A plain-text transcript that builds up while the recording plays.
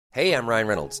Hey, I'm Ryan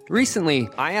Reynolds. Recently,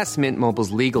 I asked Mint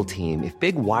Mobile's legal team if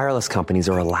big wireless companies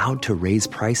are allowed to raise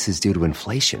prices due to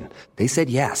inflation. They said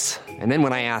yes. And then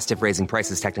when I asked if raising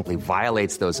prices technically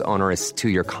violates those onerous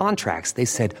two-year contracts, they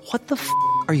said, "What the f***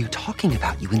 are you talking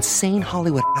about, you insane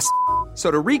Hollywood ass?" So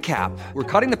to recap, we're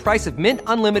cutting the price of Mint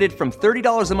Unlimited from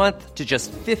 $30 a month to just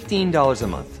 $15 a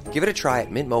month. Give it a try at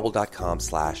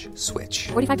mintmobile.com/switch.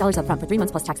 $45 up front for 3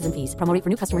 months plus taxes and fees. Promo rate for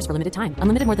new customers for limited time.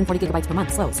 Unlimited more than 40 gigabytes per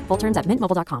month. Slows full terms at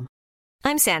mintmobile.com.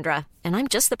 I'm Sandra, and I'm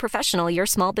just the professional your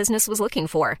small business was looking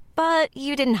for. But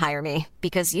you didn't hire me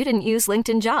because you didn't use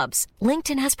LinkedIn Jobs.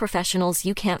 LinkedIn has professionals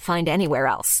you can't find anywhere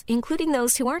else, including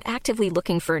those who aren't actively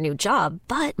looking for a new job,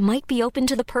 but might be open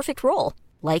to the perfect role,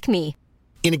 like me.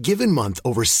 In a given month,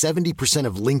 over 70%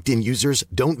 of LinkedIn users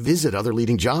don't visit other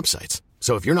leading job sites.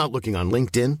 So if you're not looking on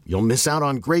LinkedIn, you'll miss out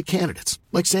on great candidates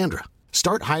like Sandra.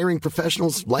 Start hiring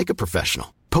professionals like a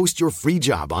professional. Post your free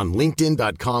job on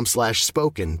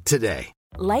linkedin.com/spoken today.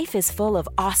 Life is full of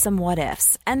awesome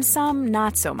what-ifs, and some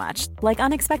not so much, like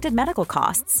unexpected medical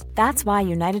costs. That's why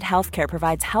United Healthcare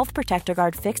provides Health Protector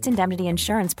Guard fixed indemnity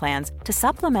insurance plans to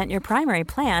supplement your primary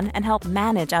plan and help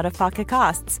manage out-of-pocket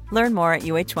costs. Learn more at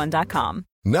uh1.com.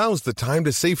 Now's the time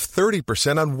to save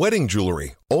 30% on wedding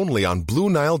jewelry, only on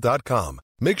BlueNile.com.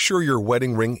 Make sure your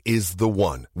wedding ring is the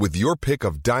one with your pick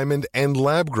of diamond and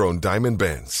lab-grown diamond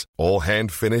bands, all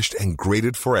hand-finished and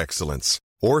graded for excellence.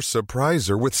 Or surprise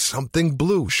her with something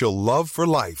blue she'll love for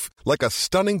life, like a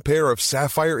stunning pair of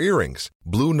sapphire earrings.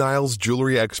 Blue Nile's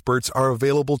jewelry experts are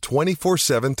available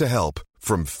 24/7 to help,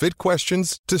 from fit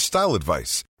questions to style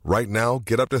advice. Right now,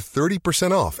 get up to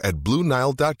 30% off at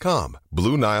BlueNile.com.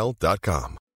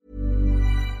 BlueNile.com.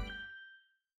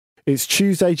 It's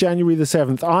Tuesday, January the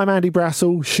 7th. I'm Andy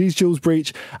Brassel, she's Jules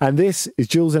Breach, and this is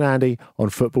Jules and Andy on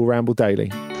Football Ramble Daily.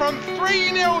 From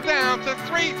 3-0 down to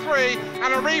 3-3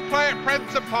 and a replay at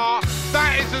Prenton Park,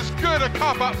 that is as good a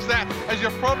cup upset as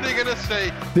you're probably going to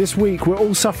see. This week, we're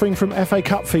all suffering from FA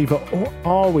Cup fever, or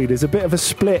are we? There's a bit of a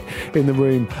split in the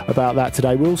room about that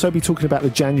today. We'll also be talking about the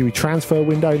January transfer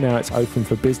window. Now it's open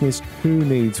for business. Who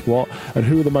needs what? And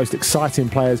who are the most exciting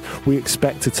players we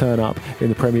expect to turn up in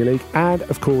the Premier League? And,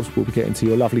 of course, we'll be getting to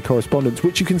your lovely correspondence,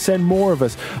 which you can send more of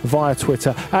us via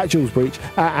Twitter, at Jules Breach,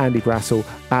 at Andy Brassel,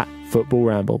 at Football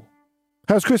Ramble.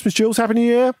 How's Christmas, Jules? Happy New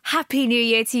Year. Happy New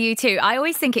Year to you too. I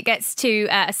always think it gets to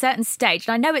a certain stage,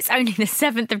 and I know it's only the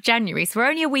 7th of January, so we're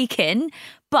only a week in,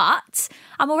 but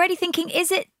I'm already thinking,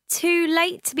 is it too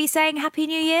late to be saying Happy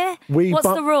New Year? What's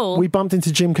the rule? We bumped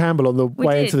into Jim Campbell on the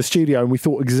way into the studio, and we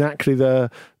thought exactly the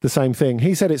same thing.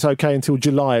 He said it's okay until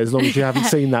July as long as you haven't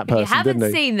seen that person, didn't he?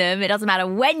 If you haven't seen them, it doesn't matter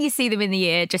when you see them in the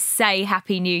year, just say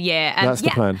Happy New Year. That's the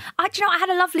plan. Do you know, I had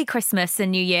a lovely Christmas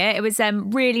and New Year. It was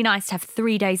really nice to have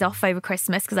 3 days off over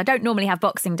Christmas because I don't normally have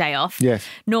Boxing Day off. Yes.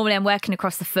 Normally I'm working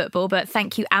across the football, but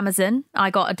thank you, Amazon. I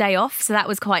got a day off, so that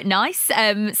was quite nice.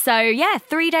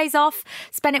 3 days off,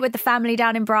 spent it with the family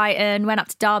down in Brighton, went up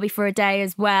to Derby for a day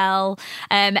as well.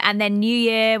 And then New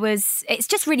Year it's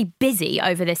just really busy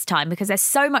over this time because there's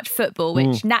so much football,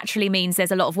 which naturally means there's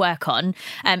a lot of work on.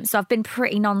 So I've been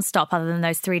pretty non-stop other than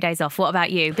those 3 days off. What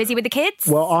about you? Busy with the kids?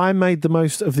 Well, I made the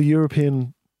most of the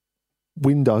European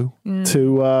window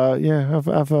to have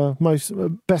a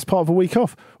best part of a week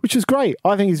off, which was great.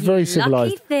 I think it's very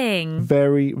civilised. Lucky thing.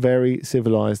 Very, very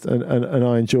civilised, and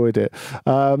I enjoyed it.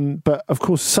 But of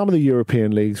course, some of the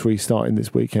European leagues restarting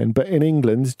this weekend. But in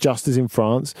England, just as in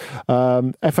France,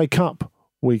 FA Cup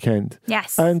weekend.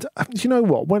 Yes. And you know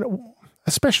what?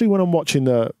 Especially when I'm watching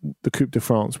the Coupe de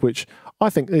France, which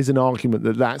I think there's an argument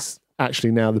that that's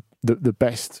actually now the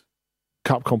best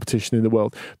cup competition in the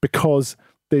world, because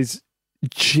there's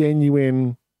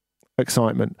genuine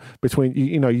excitement between,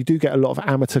 you do get a lot of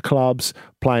amateur clubs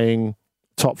playing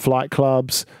top flight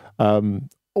clubs.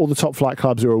 All the top flight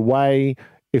clubs are away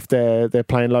if they're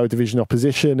playing lower division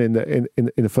opposition in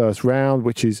the first round,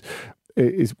 which is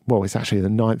it's actually the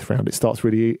 9th round. It starts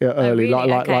really early,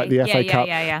 like the FA Cup.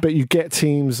 Yeah. But you get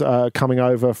teams coming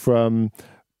over from,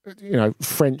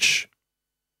 French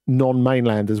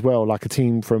non-mainland as well. Like a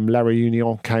team from La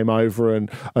Réunion came over and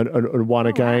won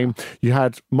a game. Wow. You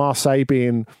had Marseille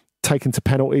being taken to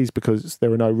penalties because there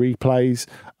were no replays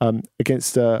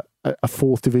against a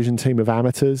 4th division team of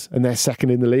amateurs, and they're second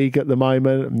in the league at the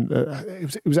moment.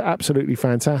 It was absolutely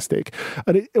fantastic.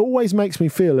 And it always makes me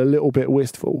feel a little bit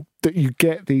wistful that you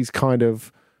get these kind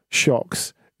of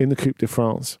shocks in the Coupe de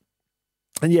France.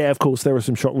 And yeah, of course, there are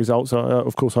some shock results.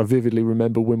 Of course, I vividly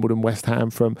remember Wimbledon West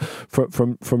Ham from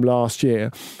last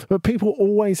year. But people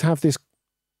always have this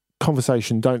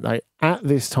conversation, don't they, at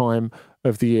this time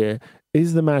of the year?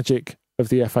 Is the magic of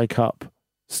the FA Cup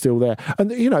still there.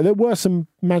 And, there were some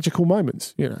magical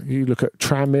moments. You look at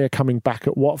Tranmere coming back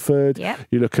at Watford. Yep.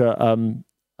 You look at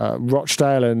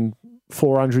Rochdale and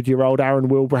 400-year-old Aaron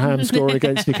Wilbraham scoring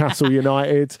against Newcastle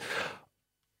United.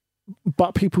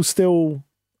 But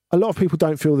a lot of people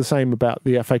don't feel the same about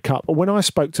the FA Cup. When I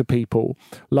spoke to people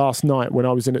last night, when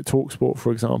I was in at TalkSport,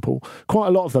 for example, quite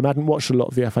a lot of them hadn't watched a lot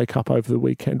of the FA Cup over the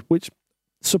weekend, which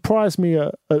surprised me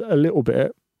a little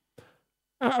bit.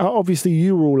 Obviously,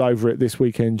 you were all over it this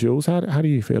weekend, Jules. How do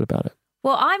you feel about it?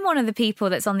 Well, I'm one of the people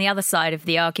that's on the other side of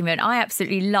the argument. I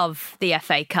absolutely love the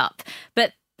FA Cup,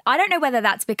 but I don't know whether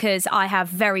that's because I have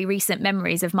very recent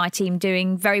memories of my team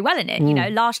doing very well in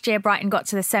it. Last year Brighton got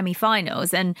to the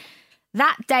semi-finals, and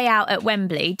that day out at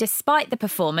Wembley, despite the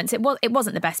performance, it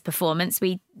wasn't the best performance.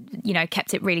 We,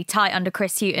 kept it really tight under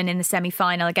Chris Hughton in the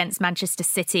semi-final against Manchester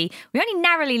City. We only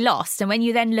narrowly lost. And when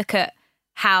you then look at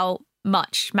how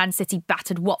much Man City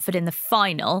battered Watford in the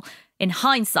final, in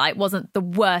hindsight, wasn't the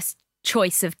worst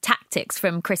choice of tactics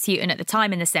from Chris Hughton at the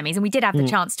time in the semis. And we did have the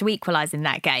chance to equalise in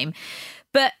that game.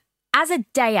 But as a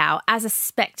day out, as a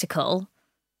spectacle,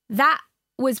 that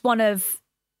was one of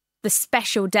the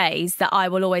special days that I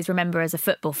will always remember as a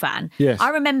football fan. Yes. I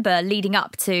remember leading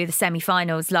up to the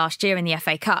semi-finals last year in the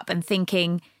FA Cup and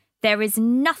thinking there is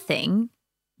nothing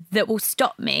that will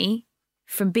stop me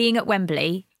from being at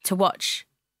Wembley to watch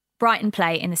Brighton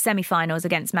play in the semi-finals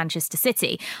against Manchester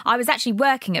City. I was actually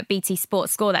working at BT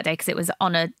Sports Score that day because it was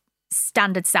on a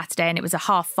standard Saturday and it was a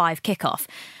 5:30 kickoff.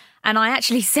 And I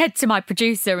actually said to my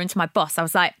producer and to my boss, I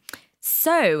was like,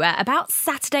 so about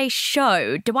Saturday's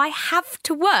show, do I have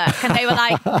to work? And they were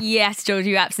like, yes, George,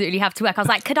 you absolutely have to work. I was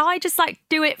like, could I just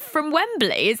do it from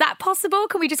Wembley? Is that possible?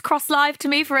 Can we just cross live to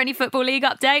me for any Football League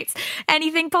updates?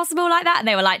 Anything possible like that? And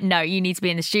they were like, no, you need to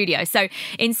be in the studio. So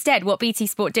instead, what BT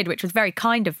Sport did, which was very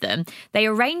kind of them, they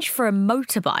arranged for a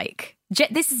motorbike.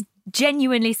 This is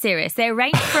genuinely serious. They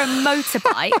arranged for a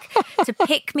motorbike to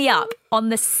pick me up on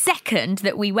the second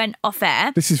that we went off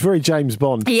air. This is very James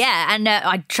Bond. Yeah,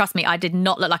 and trust me, I did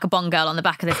not look like a Bond girl on the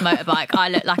back of this motorbike. I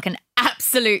looked like an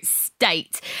absolute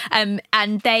state. And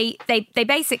they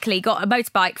basically got a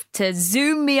motorbike to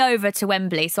zoom me over to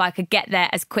Wembley so I could get there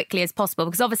as quickly as possible.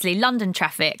 Because obviously London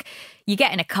traffic, you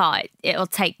get in a car, it'll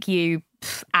take you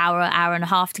hour and a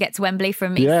half to get to Wembley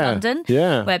from East London,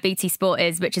 where BT Sport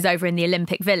is, which is over in the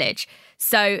Olympic Village.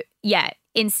 So,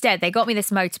 instead, they got me this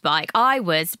motorbike. I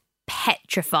was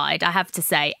petrified, I have to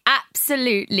say.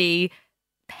 Absolutely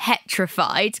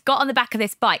petrified. Got on the back of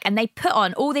this bike and they put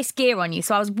on all this gear on you.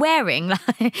 So I was wearing,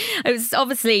 it was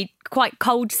obviously quite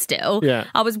cold still. Yeah.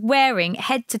 I was wearing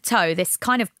head to toe this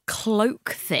kind of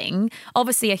cloak thing,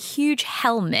 obviously a huge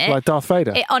helmet. Like Darth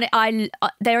Vader.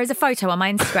 There is a photo on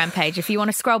my Instagram page. If you want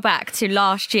to scroll back to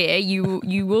last year,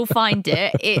 you will find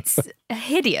it. It's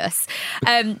hideous.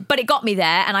 But it got me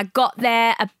there, and I got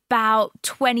there about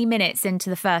 20 minutes into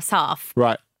the first half.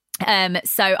 Right.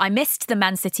 So I missed the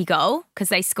Man City goal because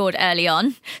they scored early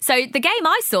on. So the game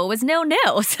I saw was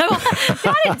 0-0. So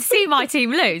I didn't see my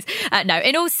team lose. No,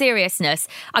 in all seriousness,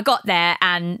 I got there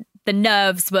and the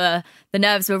nerves were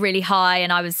really high,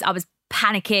 and I was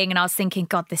panicking, and I was thinking,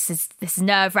 God, this is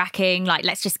nerve wracking.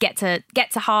 Let's just get to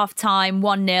half time,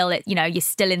 1-0. You're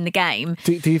still in the game.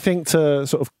 Do you think to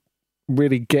sort of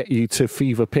really get you to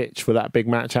fever pitch for that big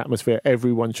match atmosphere,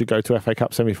 everyone should go to FA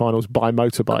Cup semi-finals by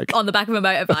motorbike? On the back of a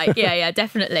motorbike, yeah,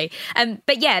 definitely.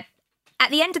 But yeah,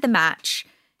 at the end of the match,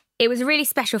 it was a really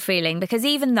special feeling because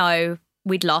even though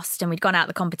we'd lost and we'd gone out of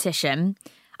the competition,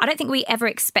 I don't think we ever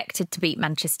expected to beat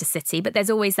Manchester City, but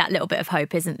there's always that little bit of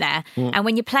hope, isn't there? And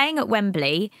when you're playing at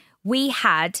Wembley, we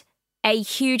had a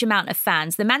huge amount of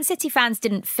fans. The Man City fans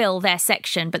didn't fill their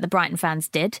section, but the Brighton fans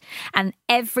did. And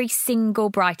every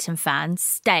single Brighton fan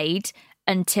stayed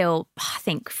until, I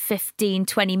think, 15,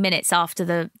 20 minutes after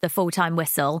the full-time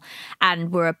whistle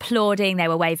and were applauding. They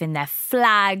were waving their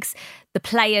flags. The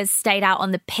players stayed out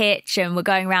on the pitch and were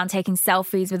going around taking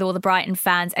selfies with all the Brighton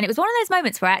fans. And it was one of those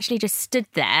moments where I actually just stood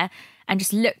there and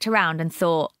just looked around and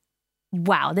thought,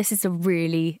 wow, this is a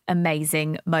really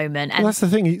amazing moment. And that's the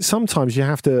thing. Sometimes you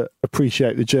have to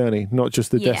appreciate the journey, not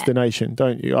just the destination,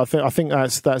 don't you? I think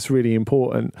that's really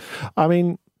important. I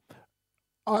mean,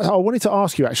 I wanted to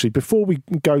ask you actually, before we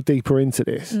go deeper into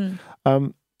this,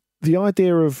 the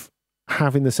idea of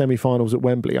having the semi-finals at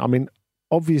Wembley, I mean,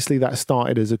 obviously that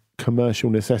started as a commercial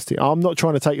necessity. I'm not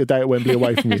trying to take your day at Wembley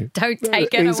away from you. Don't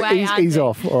take it away. Ease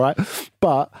off, all right?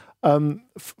 But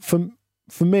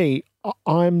for me,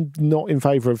 I'm not in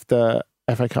favour of the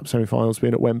FA Cup semi-finals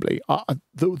being at Wembley.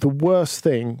 The worst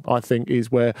thing, I think,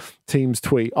 is where teams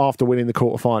tweet after winning the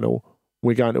quarter-final,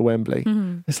 we're going to Wembley.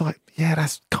 It's like, yeah,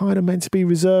 that's kind of meant to be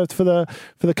reserved for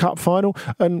the cup final.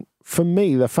 And for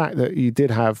me, the fact that you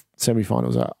did have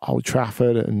semi-finals at Old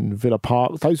Trafford and Villa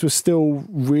Park, those were still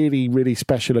really, really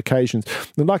special occasions.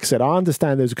 And like I said, I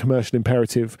understand there's a commercial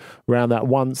imperative around that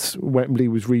once Wembley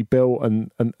was rebuilt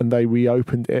and they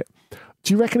reopened it.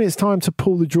 Do you reckon it's time to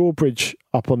pull the drawbridge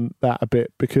up on that a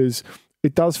bit? Because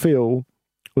it does feel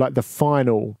like the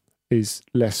final is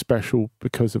less special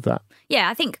because of that. Yeah,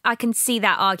 I think I can see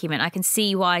that argument. I can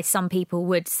see why some people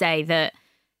would say that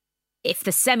if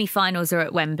the semi-finals are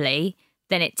at Wembley,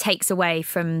 then it takes away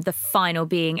from the final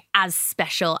being as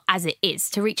special as it is.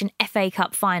 To reach an FA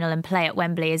Cup final and play at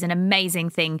Wembley is an amazing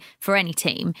thing for any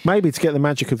team. Maybe to get the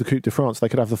magic of the Coupe de France, they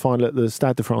could have the final at the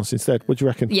Stade de France instead. What do you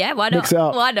reckon? Yeah, why not? Mix it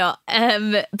up. Why not?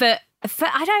 But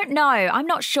I don't know. I'm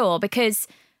not sure because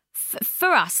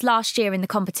for us last year in the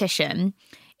competition,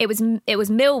 it was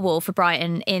Millwall for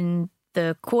Brighton in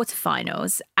the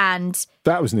quarterfinals, and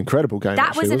that was an incredible game. That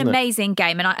actually, was an wasn't it? amazing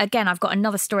game, and I've got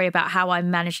another story about how I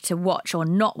managed to watch or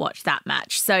not watch that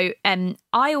match. So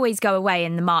I always go away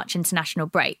in the March international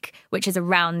break, which is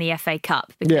around the FA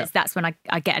Cup, because that's when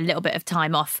I get a little bit of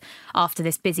time off after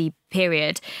this busy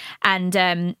period.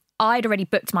 And I'd already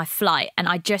booked my flight, and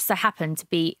I just so happened to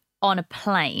be on a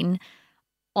plane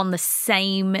on the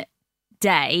same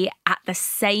day at the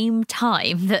same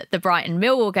time that the Brighton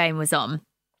Millwall game was on.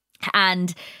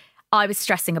 And I was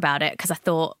stressing about it because I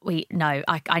thought,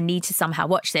 I need to somehow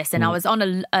watch this. And I was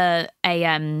on a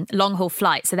long haul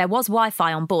flight, so there was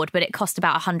Wi-Fi on board, but it cost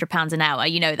about £100 an hour.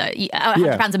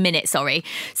 £100 a minute. Sorry.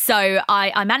 So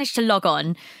I managed to log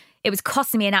on. It was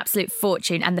costing me an absolute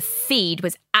fortune, and the feed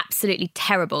was absolutely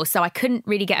terrible. So I couldn't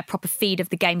really get a proper feed of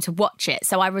the game to watch it.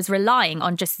 So I was relying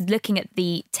on just looking at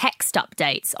the text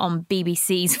updates on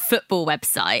BBC's football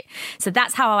website. So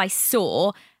that's how I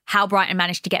saw how Brighton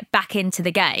managed to get back into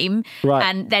the game. Right.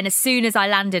 And then as soon as I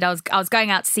landed, I was going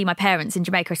out to see my parents in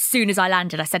Jamaica. As soon as I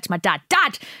landed, I said to my dad,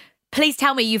 please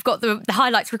tell me you've got the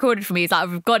highlights recorded for me. He's like,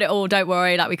 I've got it all, don't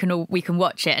worry, like we can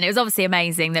watch it. And it was obviously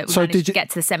amazing that we managed to get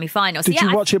to the semi-finals. Did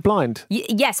you watch it blind?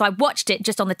 Yes, I watched it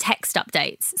just on the text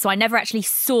updates. So I never actually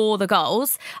saw the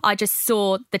goals. I just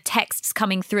saw the texts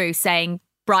coming through saying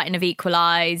Brighton have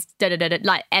equalised,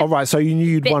 All right, so you knew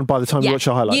you'd won by the time you watched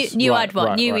the highlights. Knew I'd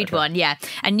won, we'd won, yeah.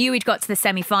 And knew we'd got to the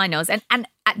semi-finals. And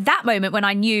at that moment when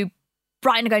I knew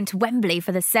Brighton are going to Wembley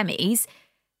for the semis,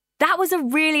 that was a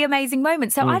really amazing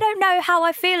moment. So I don't know how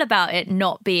I feel about it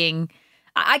not being...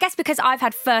 I guess because I've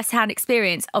had first-hand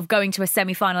experience of going to a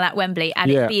semi-final at Wembley and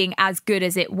it being as good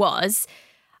as it was,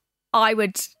 I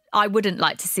wouldn't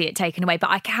like to see it taken away,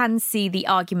 but I can see the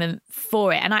argument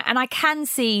for it. And I can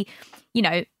see...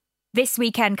 this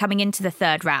weekend coming into the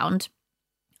third round,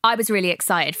 I was really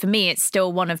excited. For me, it's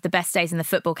still one of the best days in the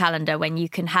football calendar when you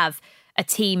can have a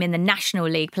team in the National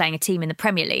League playing a team in the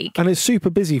Premier League. And it's super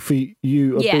busy for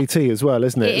you at BT as well,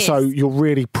 isn't it? So you're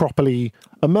really properly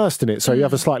immersed in it. So you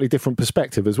have a slightly different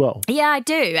perspective as well. Yeah, I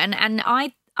do. And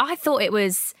I thought it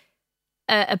was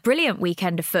a brilliant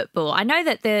weekend of football. I know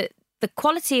that the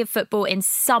quality of football in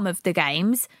some of the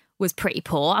games was pretty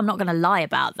poor. I'm not going to lie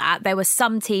about that. There were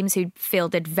some teams who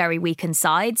fielded very weakened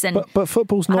sides, and but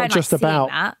football's not just about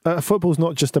football's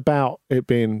not just about it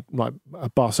being like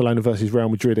Barcelona versus Real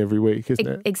Madrid every week, isn't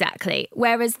it? Exactly.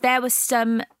 Whereas there were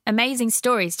some amazing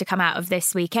stories to come out of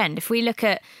this weekend. If we look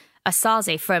at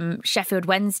Asazi from Sheffield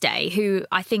Wednesday, who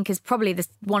I think is probably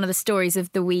one of the stories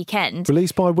of the weekend.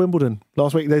 Released by Wimbledon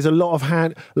last week. There's a lot of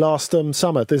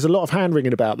summer. There's a lot of hand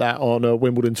wringing about that on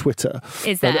Wimbledon Twitter.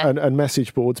 Is there? And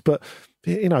message boards. But,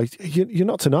 you're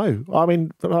not to know. I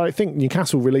mean, I think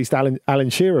Newcastle released Alan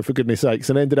Shearer, for goodness sakes,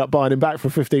 and ended up buying him back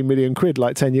for 15 million quid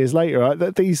like 10 years later.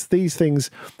 Right? These things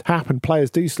happen.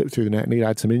 Players do slip through the net and he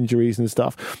had some injuries and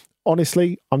stuff.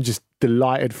 Honestly, I'm just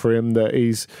delighted for him that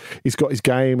he's got his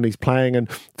game and he's playing, and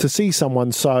to see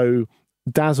someone so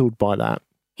dazzled by that.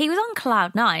 He was on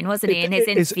cloud nine, wasn't he, in his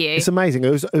interview? It's amazing. It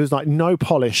was like no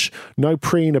polish, no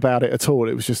preen about it at all.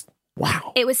 It was just,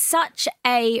 wow. It was such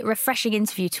a refreshing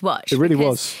interview to watch. It really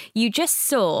was. You just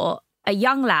saw a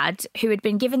young lad who had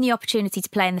been given the opportunity to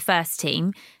play in the first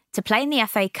team, to play in the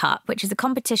FA Cup, which is a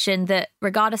competition that,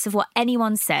 regardless of what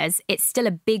anyone says, it's still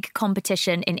a big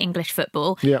competition in English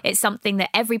football. Yeah. It's something that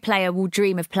every player will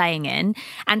dream of playing in.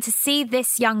 And to see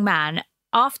this young man,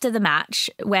 after the match,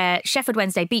 where Sheffield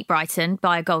Wednesday beat Brighton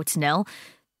by 1-0,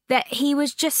 that he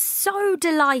was just so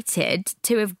delighted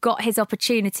to have got his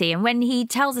opportunity. And when he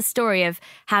tells a story of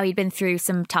how he'd been through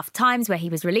some tough times, where he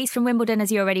was released from Wimbledon,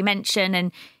 as you already mentioned,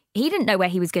 and he didn't know where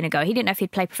he was going to go. He didn't know if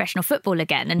he'd play professional football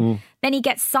again. And then he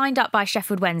gets signed up by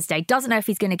Sheffield Wednesday, doesn't know if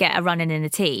he's going to get a run in the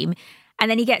team.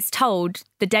 And then he gets told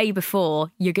the day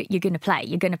before, you're going to play.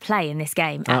 You're going to play in this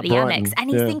game at the Brighton. Annex. And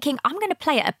he's thinking, I'm going to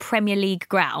play at a Premier League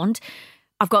ground.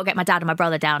 I've got to get my dad and my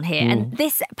brother down here. And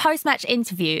this post-match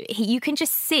interview, you can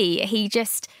just see he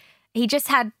just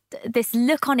had this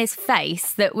look on his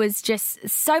face that was just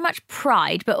so much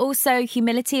pride, but also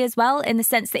humility as well, in the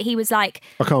sense that he was like,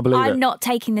 I can't believe I'm it. not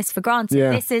taking this for granted.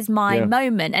 Yeah. This is my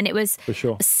moment. And it was for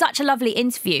sure. such a lovely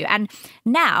interview. And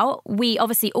now we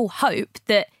obviously all hope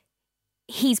that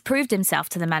he's proved himself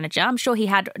to the manager. I'm sure he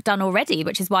had done already,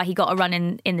 which is why he got a run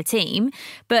in the team.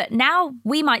 But now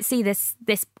we might see this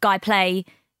guy play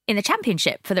in the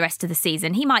Championship for the rest of the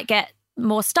season. He might get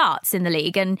more starts in the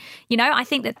league. And, you know, I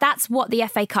think that that's what the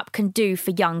FA Cup can do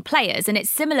for young players. And it's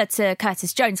similar to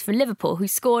Curtis Jones for Liverpool, who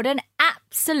scored an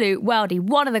absolute worldie.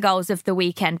 One of the goals of the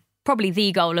weekend, probably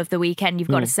the goal of the weekend, you've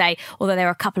got to say, although there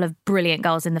are a couple of brilliant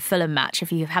goals in the Fulham match,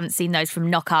 if you haven't seen those from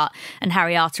Knockaert and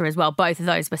Harry Arter as well. Both of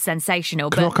those were sensational.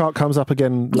 Knockaert comes up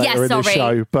again later in the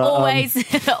show. But,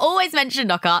 always mention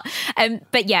Knockaert.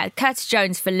 But yeah, Curtis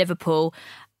Jones for Liverpool.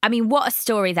 I mean, what a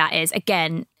story that is.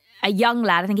 Again, a young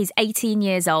lad, I think he's 18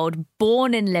 years old,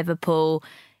 born in Liverpool.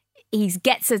 He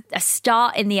gets a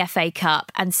start in the FA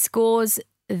Cup and scores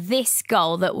this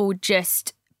goal that will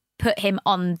just put him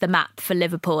on the map for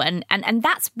Liverpool. And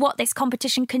that's what this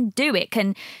competition can do. It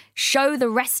can show the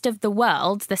rest of the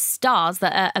world the stars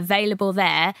that are available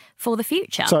there for the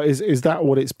future. So is that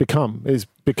what it's become? It's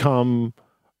become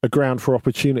a ground for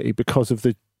opportunity because of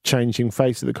the changing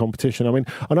face of the competition. I mean,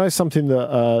 I know it's something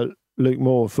that Luke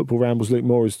Moore, Football Rambles Luke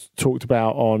Moore, has talked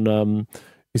about on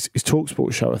his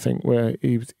TalkSport show, I think, where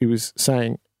he was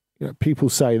saying, you know, people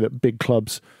say that big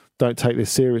clubs don't take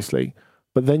this seriously,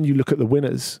 but then you look at the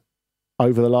winners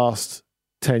over the last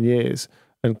 10 years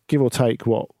and give or take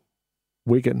what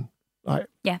Wigan, like,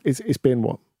 it's been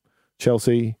what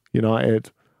Chelsea,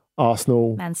 United,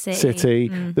 Arsenal, Man City.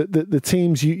 The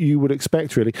teams you would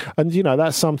expect, really. And, you know,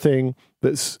 that's something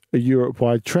that's a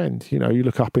Europe-wide trend. You know, you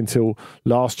look up until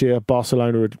last year,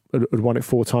 Barcelona had won it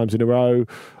 4 times in a row.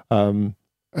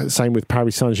 Same with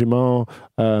Paris Saint-Germain,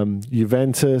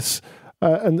 Juventus.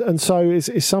 And so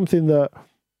it's something that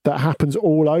happens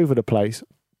all over the place.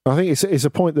 I think it's a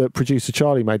point that producer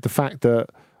Charlie made, the fact that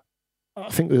I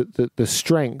think that the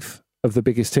strength of the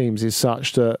biggest teams is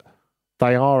such that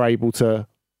they are able to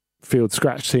field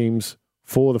scratch teams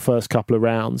for the first couple of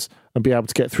rounds and be able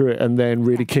to get through it and then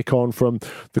really kick on from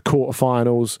the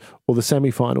quarterfinals or the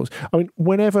semi-finals. I mean,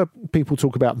 whenever people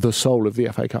talk about the soul of the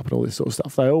FA Cup and all this sort of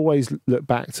stuff, they always look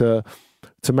back to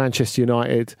Manchester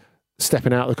United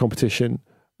stepping out of the competition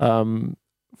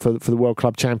for the World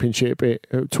Club Championship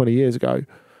 20 years ago.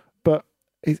 But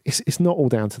it's not all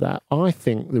down to that. I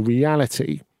think the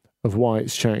reality of why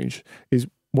it's changed is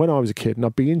when I was a kid, and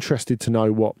I'd be interested to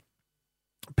know what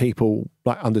people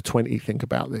like under 20 think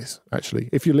about this, actually.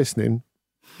 If you're listening,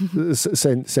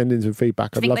 send in some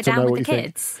feedback. I'd love to know what you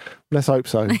think. Let's hope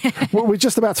so. Well, we're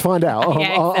just about to find out,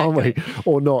 aren't we?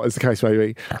 Or not, as the case may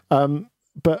be.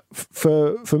 But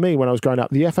for me, when I was growing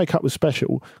up, the FA Cup was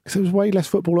special because there was way less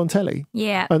football on telly.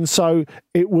 Yeah. And so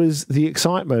it was the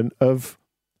excitement of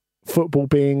football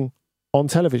being on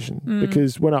television,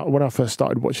 because when I first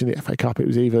started watching the FA Cup, it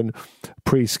was even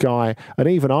pre-Sky, and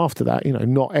even after that, you know,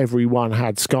 not everyone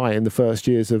had Sky in the first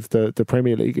years of the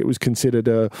Premier League. It was considered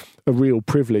a real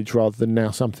privilege rather than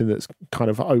now something that's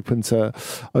kind of open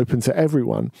to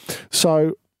everyone.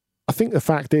 So I think the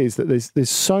fact is that there's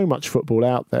so much football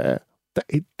out there that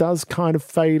it does kind of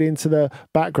fade into the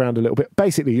background a little bit.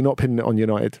 Basically, you're not pinning it on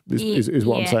United, is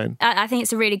what I'm saying. I think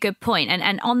it's a really good point.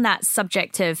 And on that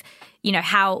subject of, you know,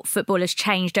 how football has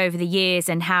changed over the years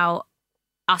and how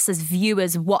us as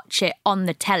viewers watch it on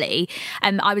the telly.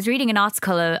 I was reading an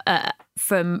article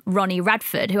from Ronnie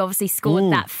Radford, who obviously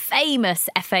scored that famous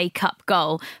FA Cup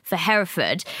goal for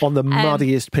Hereford. On the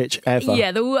muddiest pitch ever.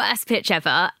 Yeah, the worst pitch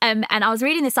ever. And I was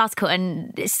reading this article,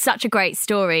 and it's such a great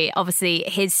story. Obviously,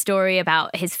 his story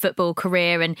about his football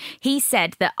career. And he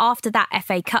said that after that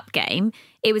FA Cup game,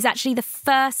 it was actually the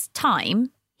first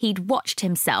time he'd watched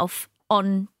himself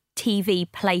on TV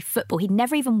play football. He'd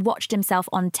never even watched himself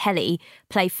on telly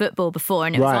play football before,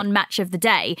 and it was on Match of the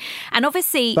Day. And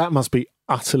obviously that must be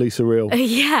utterly surreal.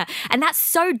 Yeah, and that's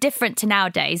so different to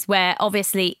nowadays, where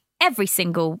obviously every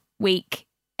single week,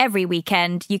 every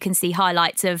weekend, you can see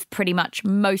highlights of pretty much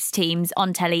most teams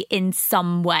on telly in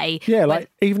some way. Yeah,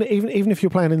 like even if you're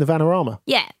playing in the Vanarama.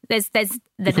 Yeah, there's the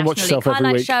National League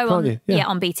highlight show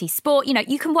on BT Sport. You know,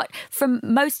 you can watch from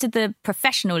most of the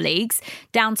professional leagues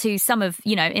down to some of,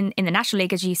 you know, in the National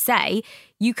League, as you say,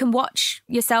 you can watch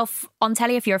yourself on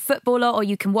telly if you're a footballer, or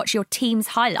you can watch your team's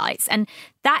highlights. And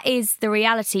that is the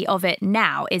reality of it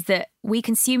now, is that we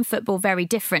consume football very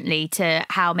differently to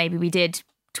how maybe we did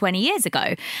 20 years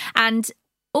ago. And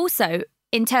also,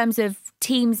 in terms of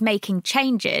teams making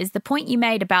changes, the point you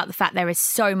made about the fact there is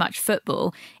so much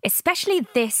football, especially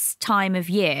this time of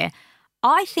year,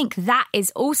 I think that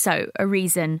is also a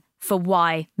reason for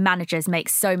why managers make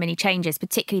so many changes,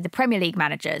 particularly the Premier League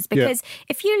managers. Because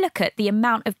if you look at the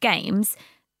amount of games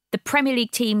the Premier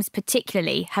League teams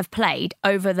particularly have played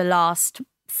over the last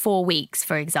 4 weeks,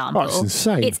 for example. Oh, it's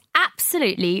insane. It's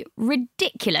absolutely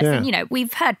ridiculous. Yeah. And, you know,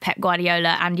 we've heard Pep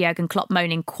Guardiola and Jurgen Klopp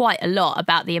moaning quite a lot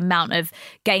about the amount of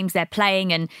games they're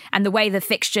playing and the way the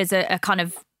fixtures are kind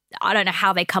of, I don't know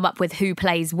how they come up with who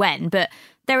plays when, but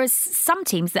there are some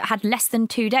teams that had less than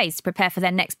 2 days to prepare for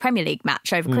their next Premier League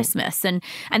match over Christmas. And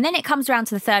then it comes around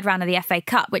to the third round of the FA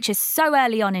Cup, which is so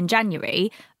early on in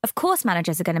January. Of course,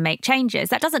 managers are going to make changes.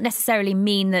 That doesn't necessarily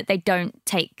mean that they don't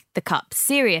take the cup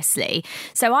seriously.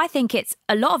 So I think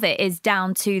a lot of it is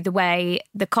down to the way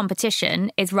the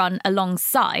competition is run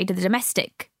alongside the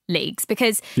domestic leagues,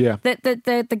 because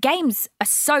the games are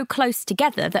so close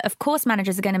together that of course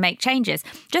managers are going to make changes.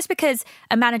 Just because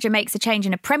a manager makes a change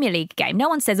in a Premier League game, no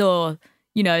one says, oh,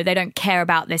 you know, they don't care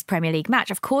about this Premier League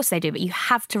match. Of course they do, but you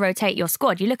have to rotate your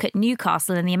squad. You look at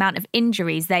Newcastle and the amount of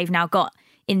injuries they've now got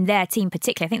in their team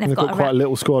particularly. I think they've got quite a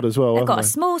little squad as well. They've got a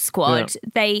small squad. Yeah.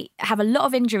 They have a lot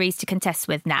of injuries to contest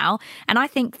with now. And I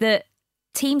think that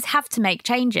teams have to make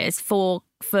changes for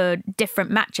different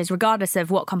matches, regardless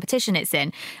of what competition it's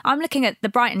in. I'm looking at the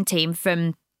Brighton team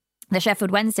from the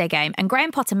Sheffield Wednesday game, and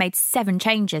Graham Potter made 7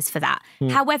 changes for that.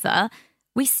 However,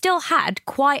 we still had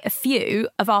quite a few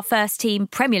of our first team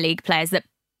Premier League players that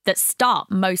start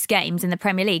most games in the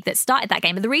Premier League that started that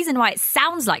game. But the reason why it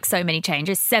sounds like so many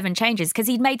changes, 7 changes, because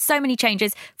he'd made so many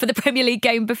changes for the Premier League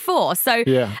game before. So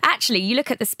actually, you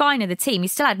look at the spine of the team, you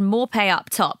still had Maupay up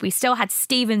top. We still had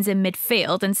Stevens in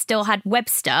midfield and still had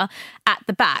Webster at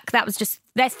the back. That was just,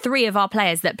 they're 3 of our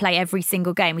players that play every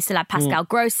single game. We still had Pascal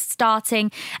Gross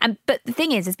starting. But the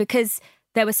thing is because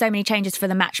there were so many changes for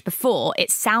the match before,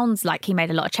 it sounds like he made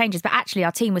a lot of changes, but actually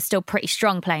our team was still pretty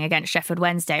strong playing against Sheffield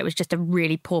Wednesday. It was just a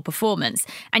really poor performance.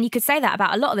 And you could say that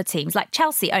about a lot of the teams. Like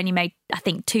Chelsea only made, I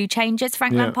think, 2 changes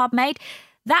Frank Lampard made.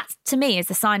 That, to me,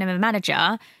 is a sign of a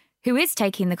manager who is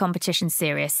taking the competition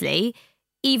seriously,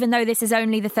 even though this is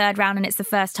only the third round and it's the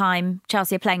first time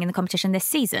Chelsea are playing in the competition this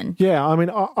season. Yeah, I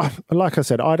mean, like I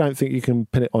said, I don't think you can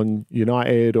pin it on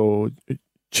United or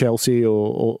Chelsea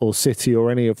or City or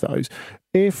any of those.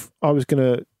 If I was going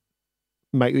to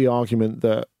make the argument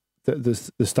that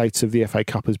the status of the FA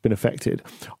Cup has been affected,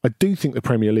 I do think the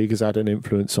Premier League has had an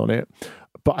influence on it,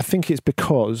 but I think it's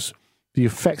because the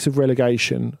effects of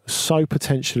relegation are so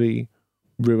potentially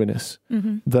ruinous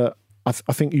that I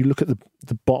think you look at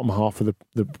the bottom half of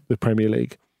the Premier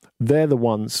League, they're the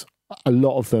ones, a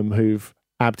lot of them, who've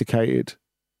abdicated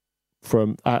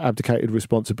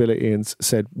responsibility and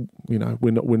said, you know,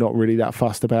 we're not really that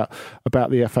fussed about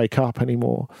the FA Cup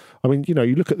anymore. I mean, you know,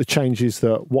 you look at the changes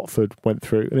that Watford went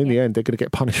through, and in the end, they're going to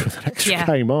get punished with an extra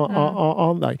game,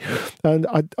 aren't they? And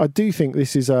I do think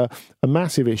this is a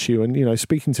massive issue. And, you know,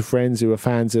 speaking to friends who are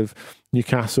fans of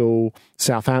Newcastle,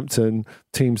 Southampton,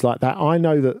 teams like that, I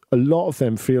know that a lot of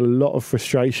them feel a lot of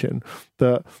frustration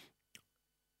that,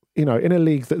 you know, in a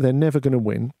league that they're never going to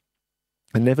win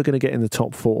and never going to get in the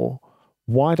top 4,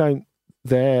 why don't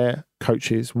their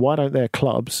coaches, why don't their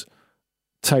clubs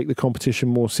take the competition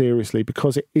more seriously?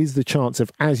 Because it is the chance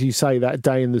of, as you say, that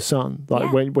day in the sun,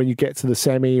 like when you get to the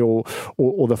semi or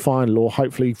the final, or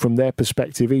hopefully from their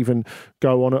perspective even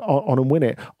go on and win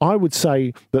it. I would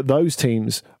say that those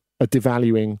teams are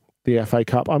devaluing the FA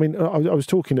Cup. I mean, I was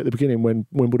talking at the beginning when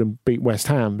Wimbledon beat West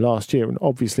Ham last year, and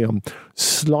obviously I'm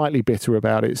slightly bitter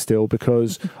about it still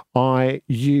because I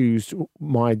used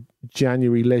my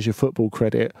January leisure football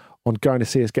credit on going to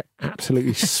see us get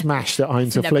absolutely smashed at home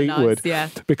to Fleetwood,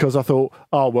 because I thought,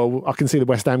 oh, well, I can see the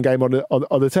West Ham game on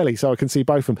the telly, so I can see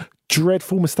both of them.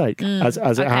 Dreadful mistake as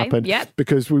it happened,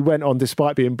 because we went on,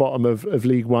 despite being bottom of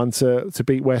League One, to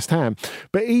beat West Ham.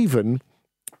 But even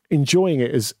enjoying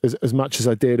it as much as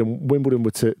I did, and Wimbledon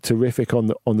were terrific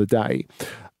on the day,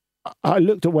 I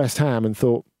looked at West Ham and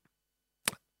thought,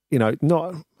 you know,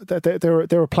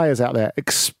 there are players out there,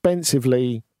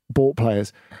 expensively bought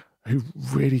players, who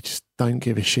really just don't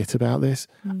give a shit about this,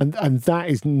 and that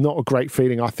is not a great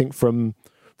feeling, I think, from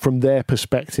their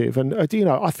perspective. And you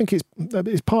know, I think it's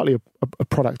partly a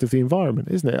product of the environment,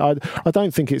 isn't it? I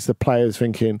don't think it's the players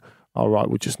thinking, all right,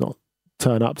 we'll just not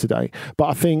turn up today, but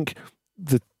I think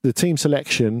the team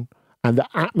selection and the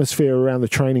atmosphere around the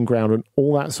training ground and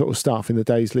all that sort of stuff in the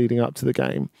days leading up to the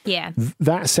game,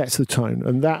 that sets the tone,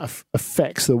 and that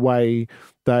affects the way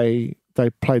they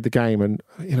played the game. And,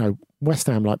 you know, West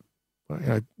Ham, like,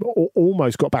 you know,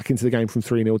 almost got back into the game from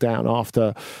 3-0 down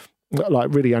after,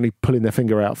 like, really only pulling their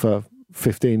finger out for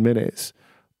 15 minutes.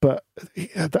 But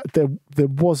there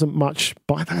wasn't much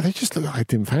by that. They just looked like they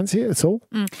didn't fancy it at all.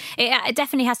 It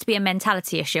definitely has to be a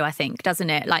mentality issue, I think, doesn't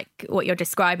it? Like what you're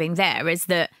describing there is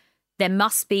that there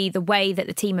must be the way that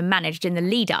the team are managed in the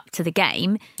lead up to the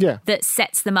game that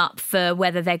sets them up for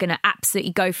whether they're going to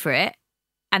absolutely go for it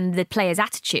and the players'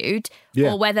 attitude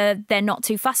or whether they're not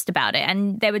too fussed about it.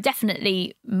 And there were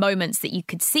definitely moments that you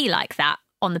could see like that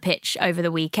on the pitch over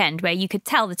the weekend where you could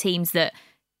tell the teams that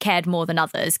cared more than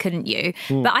others, couldn't you?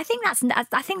 But I think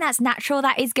that's natural.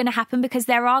 That is going to happen because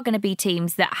there are going to be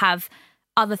teams that have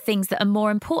other things that are more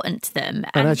important to them.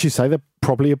 And as you say, they're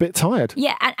probably a bit tired.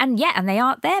 Yeah, and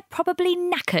they're probably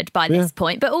knackered by this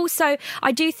point. But also,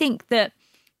 I do think that,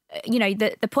 you know,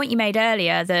 the point you made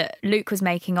earlier that Luke was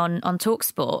making on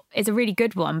TalkSport is a really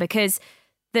good one because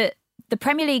the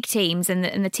Premier League teams and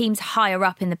the teams higher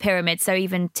up in the pyramid, so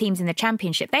even teams in the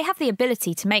Championship, they have the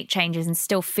ability to make changes and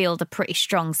still field a pretty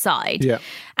strong side. Yeah.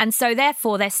 And so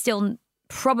therefore they're still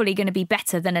probably going to be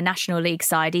better than a National League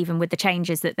side, even with the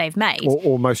changes that they've made.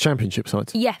 Or most Championship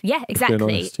sides. Yeah, exactly.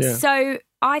 Honest, yeah. So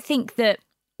I think that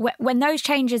when those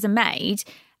changes are made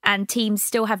and teams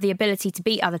still have the ability to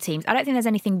beat other teams, I don't think there's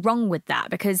anything wrong with that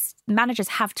because managers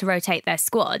have to rotate their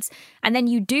squads. And then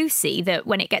you do see that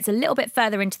when it gets a little bit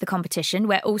further into the competition,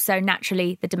 where also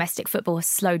naturally the domestic football has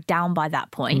slowed down by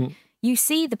that point, you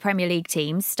see the Premier League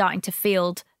teams starting to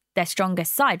field their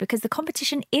strongest side because the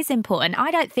competition is important. I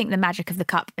don't think the magic of the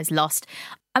cup is lost.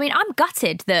 I mean, I'm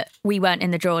gutted that we weren't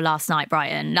in the draw last night,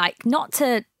 Brighton. Like, not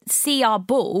to see our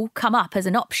ball come up as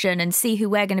an option and see who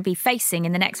we're going to be facing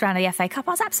in the next round of the FA Cup.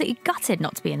 I was absolutely gutted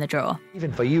not to be in the draw.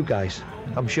 Even for you guys,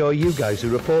 I'm sure you guys who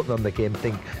are reporting on the game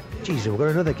think, geez, we've got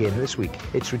another game this week.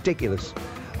 It's ridiculous.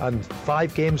 And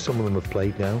 5 games some of them have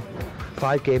played now.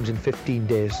 5 games in 15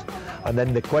 days. And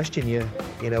then they question you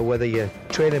know, whether your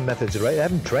training methods are right. They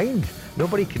haven't trained.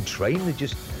 Nobody can train. They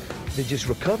just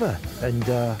recover. And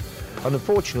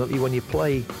unfortunately, when you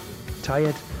play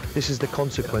tired, this is the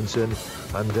consequence, and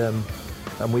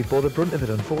we bore the brunt of it,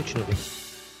 unfortunately.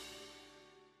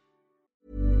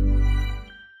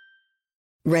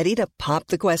 Ready to pop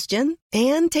the question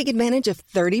and take advantage of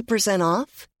 30%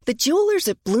 off? The jewelers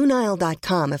at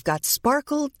BlueNile.com have got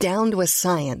sparkle down to a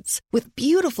science with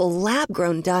beautiful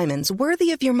lab-grown diamonds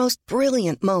worthy of your most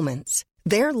brilliant moments.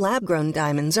 Their lab-grown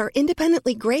diamonds are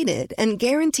independently graded and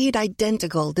guaranteed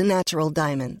identical to natural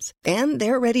diamonds, and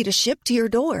they're ready to ship to your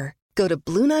door. Go to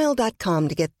BlueNile.com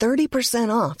to get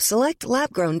 30% off select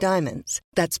lab-grown diamonds.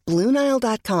 That's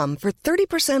BlueNile.com for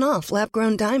 30% off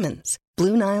lab-grown diamonds.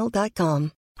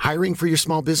 BlueNile.com. Hiring for your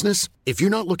small business? If you're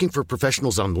not looking for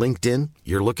professionals on LinkedIn,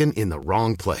 you're looking in the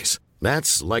wrong place.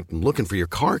 That's like looking for your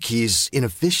car keys in a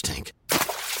fish tank.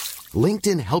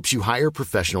 LinkedIn helps you hire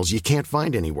professionals you can't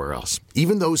find anywhere else,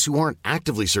 even those who aren't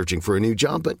actively searching for a new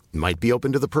job but might be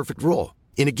open to the perfect role.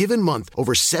 In a given month,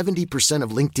 over 70%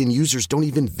 of LinkedIn users don't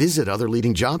even visit other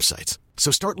leading job sites. So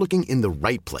start looking in the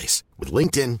right place. With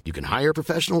LinkedIn, you can hire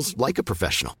professionals like a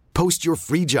professional. Post your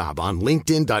free job on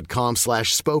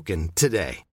linkedin.com/spoken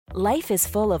today. Life is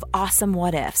full of awesome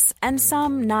what-ifs, and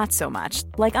some not so much,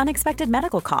 like unexpected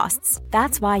medical costs.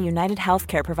 That's why United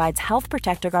Healthcare provides Health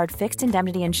Protector Guard fixed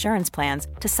indemnity insurance plans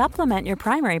to supplement your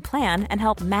primary plan and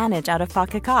help manage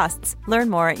out-of-pocket costs. Learn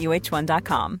more at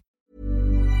uh1.com.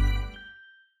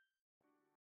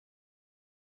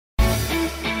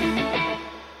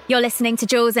 You're listening to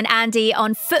Jules and Andy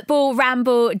on Football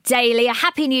Ramble Daily. A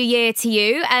happy new year to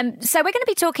you. So we're going to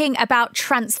be talking about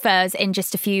transfers in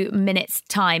just a few minutes'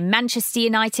 time. Manchester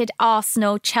United,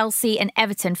 Arsenal, Chelsea and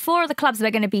Everton. 4 of the clubs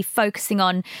we're going to be focusing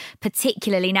on,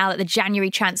 particularly now that the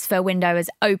January transfer window has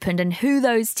opened and who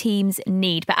those teams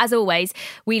need. But as always,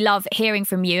 we love hearing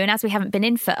from you. And as we haven't been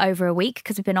in for over a week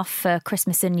because we've been off for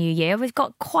Christmas and New Year, we've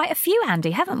got quite a few,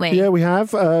 Andy, haven't we? Yeah, we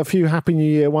have a few Happy New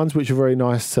Year ones, which are very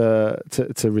nice to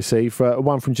receive.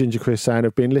 One from Ginger Chris saying,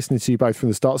 I've been listening to you both from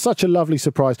the start. Such a lovely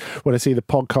surprise when I see the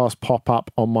podcast pop up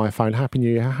on my phone. Happy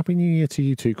New Year. Happy New Year to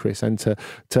you too, Chris, and to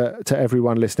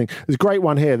everyone listening. There's a great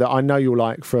one here that I know you'll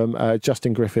like from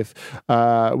Justin Griffith.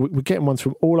 We're getting ones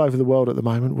from all over the world at the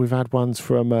moment. We've had ones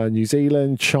from New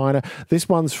Zealand, China. This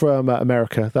one's from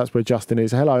America. That's where Justin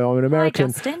is. Hello, I'm an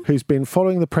American who's been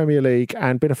following the Premier League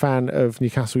and been a fan of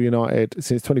Newcastle United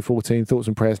since 2014. Thoughts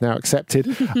and prayers now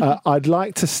accepted. I'd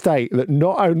like to state that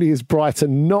not only is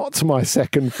Brighton not my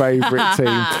second favourite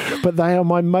team, but they are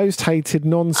my most hated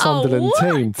non-Sunderland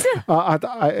team.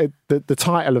 The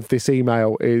title of this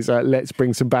email is Let's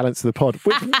Bring Some Balance to the Pod,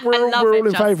 which we're all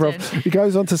in favour of. He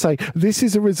goes on to say, this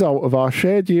is a result of our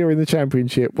shared year in the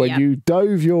Championship when you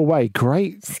dove your way,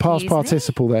 great past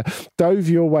participle there, dove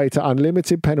your way to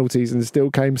unlimited penalties and still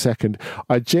came second.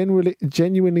 I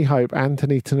genuinely hope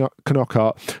Anthony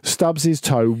Knockaert stubs his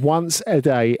toe once a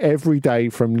day, every day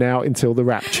from now until the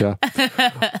rapture.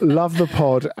 Love the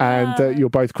pod, and you're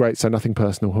both great, so nothing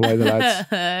personal. Away the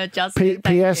lads.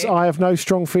 P.S. I have no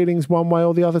strong feelings one way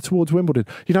or the other towards Wimbledon.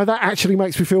 You know, that actually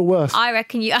makes me feel worse. I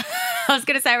reckon I was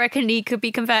going to say, I reckon he could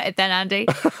be converted then, Andy.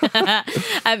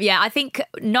 I think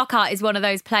Knockaert is one of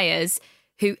those players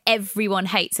who everyone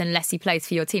hates unless he plays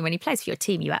for your team. When he plays for your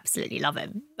team, you absolutely love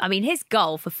him. I mean, his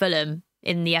goal for Fulham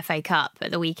in the FA Cup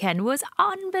at the weekend was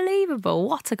unbelievable.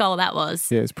 What a goal that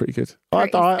was. Yeah, it's pretty good.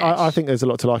 I think there's a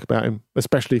lot to like about him,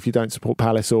 especially if you don't support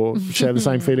Palace or share the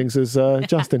same feelings as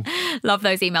Justin. Love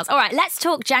those emails. All right, let's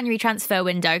talk January transfer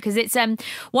window, because it's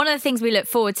one of the things we look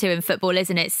forward to in football,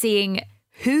 isn't it? Seeing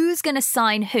who's going to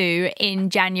sign who in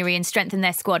January and strengthen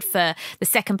their squad for the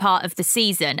second part of the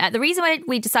season. The reason why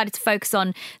we decided to focus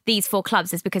on these 4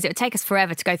 clubs is because it would take us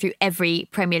forever to go through every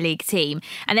Premier League team.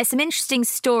 And there's some interesting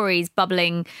stories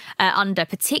bubbling under,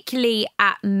 particularly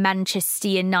at Manchester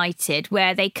United,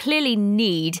 where they clearly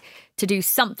need to do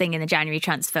something in the January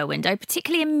transfer window,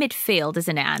 particularly in midfield,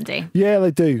 isn't it, Andy? Yeah,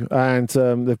 they do. And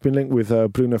they've been linked with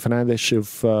Bruno Fernandes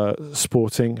of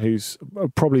Sporting, who's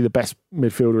probably the best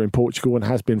midfielder in Portugal and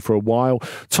has been for a while.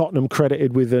 Tottenham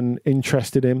credited with an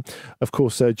interest in him. Of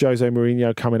course, Jose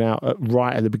Mourinho coming out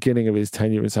right at the beginning of his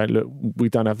tenure and saying, look, we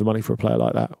don't have the money for a player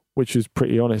like that, which is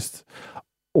pretty honest.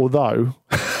 Although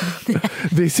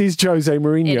this is Jose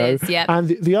Mourinho. It is, yep. And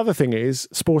the other thing is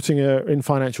Sporting are in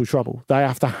financial trouble. They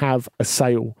have to have a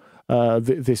sale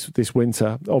this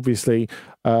winter. Obviously,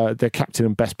 their captain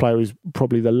and best player is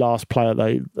probably the last player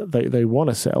they want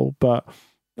to sell, but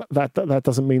that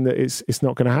doesn't mean that it's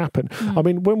not going to happen. I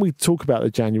mean, when we talk about the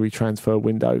January transfer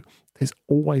window, there's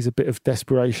always a bit of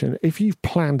desperation. If you've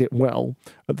planned it well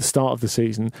at the start of the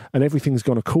season and everything's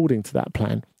gone according to that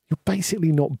plan, you're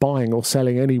basically not buying or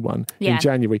selling anyone in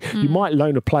January. You might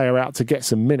loan a player out to get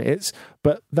some minutes,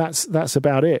 but that's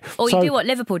about it. Or you do what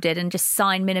Liverpool did and just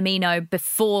sign Minamino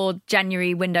before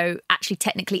January window actually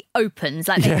technically opens.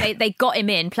 Like they got him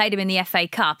in, played him in the FA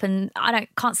Cup, and I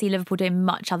can't see Liverpool doing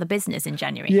much other business in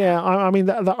January. Yeah, I mean,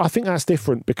 I think that's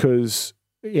different because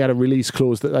he had a release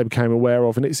clause that they became aware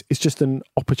of, and it's just an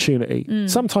opportunity.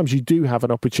 Sometimes you do have an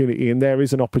opportunity, and there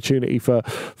is an opportunity for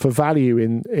value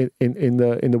in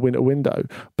the winter window.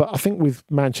 But I think with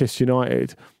Manchester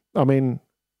United, I mean,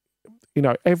 you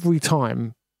know, every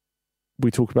time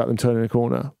we talk about them turning a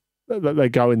corner, they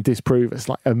go and disprove us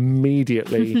like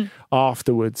immediately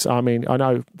afterwards. I mean, I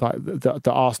know like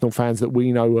the Arsenal fans that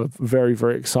we know are very,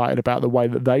 very excited about the way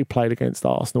that they played against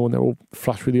Arsenal, and they're all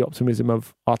flushed with the optimism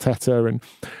of Arteta, and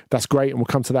that's great. And we'll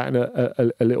come to that in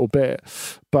a little bit.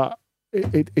 But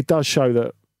it does show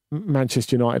that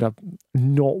Manchester United are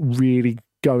not really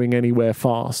going anywhere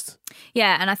fast.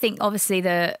 Yeah, and I think obviously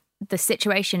the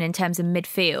situation in terms of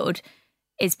midfield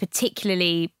is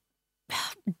particularly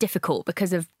difficult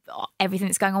because of everything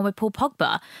that's going on with Paul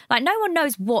Pogba. Like, no one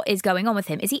knows what is going on with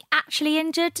him. Is he actually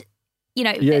injured? You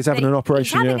know, yeah, he's having an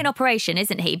operation. He's having an operation,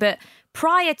 isn't he? But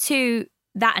prior to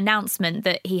that announcement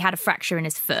that he had a fracture in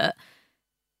his foot,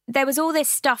 there was all this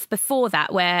stuff before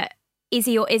that where is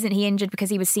he or isn't he injured because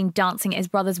he was seen dancing at his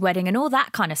brother's wedding and all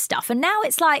that kind of stuff. And now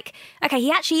it's like, okay,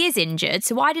 he actually is injured.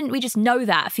 So why didn't we just know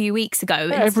that a few weeks ago?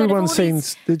 Everyone's seen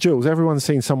everyone's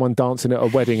seen someone dancing at a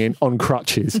wedding on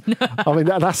crutches. No. I mean,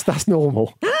 that's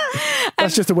normal.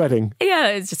 That's just a wedding. Yeah,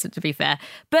 it's just to be fair.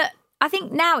 But I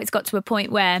think now it's got to a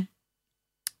point where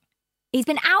he's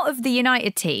been out of the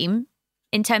United team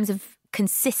in terms of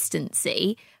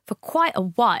consistency for quite a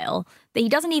while, that he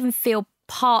doesn't even feel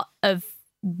part of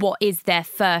what is their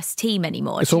first team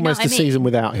anymore. It's almost a season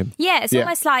without him. Yeah, it's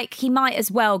almost like he might as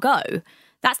well go.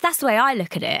 That's the way I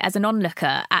look at it as an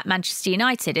onlooker at Manchester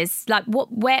United. Is like,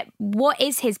 what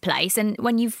is his place? And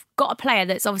when you've got a player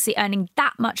that's obviously earning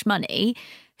that much money,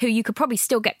 who you could probably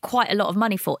still get quite a lot of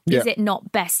money for, is it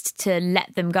not best to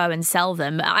let them go and sell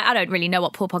them? I don't really know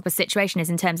what Paul Pogba's situation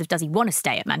is in terms of does he want to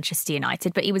stay at Manchester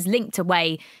United, but he was linked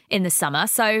away in the summer.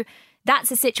 So that's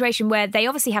a situation where they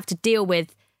obviously have to deal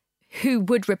with who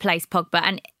would replace Pogba.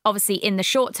 And obviously in the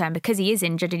short term, because he is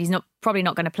injured and he's probably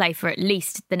not going to play for at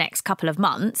least the next couple of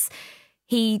months,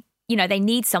 they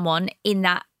need someone in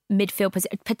that midfield,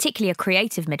 particularly a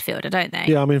creative midfielder, don't they?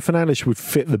 Yeah, I mean, Fernandes would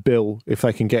fit the bill if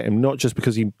they can get him, not just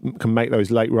because he can make those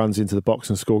late runs into the box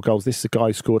and score goals. This is a guy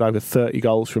who scored over 30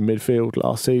 goals from midfield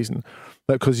last season,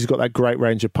 because he's got that great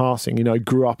range of passing. You know, he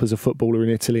grew up as a footballer in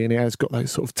Italy, and he has got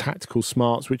those sort of tactical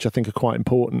smarts, which I think are quite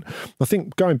important. I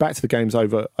think going back to the games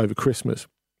over Christmas,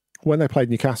 when they played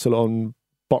Newcastle on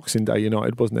Boxing Day,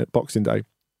 United, wasn't it? Boxing Day.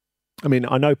 I mean,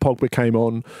 I know Pogba came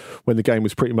on when the game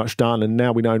was pretty much done, and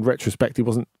now we know in retrospect he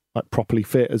wasn't properly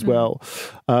fit as well.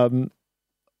 But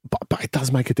it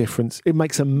does make a difference. It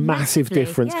makes a massive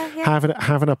difference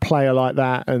having a player like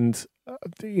that, and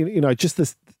you know, just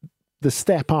the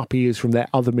step up he is from their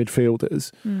other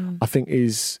midfielders. I think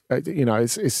is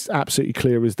it's absolutely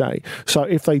clear as day. So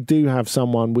if they do have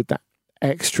someone with that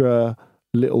extra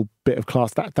little bit of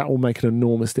class, that will make an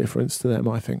enormous difference to them,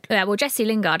 I think. Yeah, well, Jesse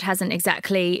Lingard hasn't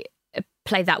exactly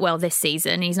played that well this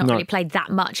season. He's not really played that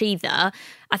much either.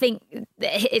 I think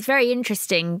it's very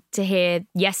interesting to hear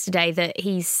yesterday that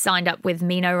he's signed up with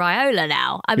Mino Raiola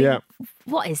now. I mean,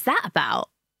 what is that about?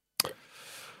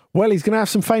 Well, he's going to have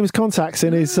some famous contacts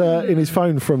in his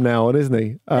phone from now on, isn't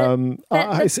he?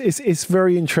 It's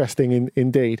very interesting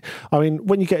indeed. I mean,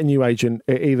 when you get a new agent,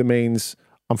 it either means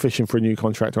I'm fishing for a new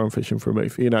contract or I'm fishing for a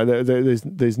move. You know,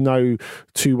 there's no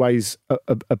two ways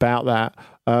about that.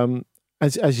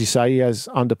 As you say, he has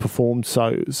underperformed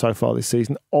so far this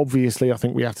season. Obviously, I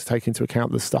think we have to take into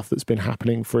account the stuff that's been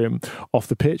happening for him off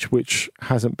the pitch, which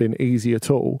hasn't been easy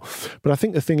at all. But I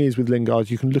think the thing is with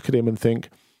Lingard, you can look at him and think,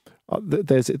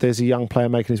 there's a young player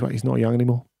making his way. He's not young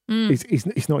anymore. He's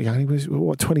not young anymore. He's,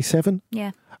 what, 27?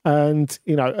 Yeah. And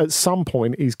you know, at some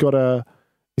point, he's got to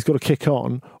kick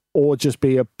on, or just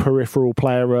be a peripheral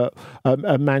player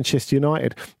at Manchester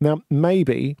United. Now,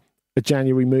 maybe a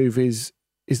January move is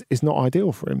not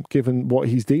ideal for him, given what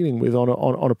he's dealing with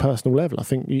on a personal level. I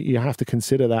think you have to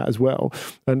consider that as well,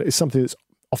 and it's something that's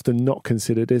often not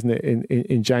considered, isn't it?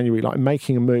 In January, like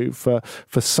making a move for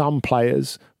some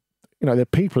players, you know, they're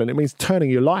people, and it means turning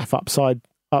your life upside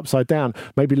down.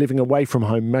 Maybe living away from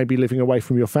home, maybe living away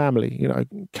from your family. You know,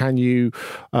 can you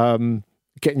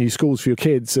get new schools for your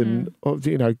kids, and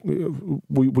you know,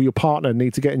 will your partner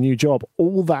need to get a new job?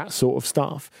 All that sort of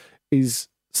stuff is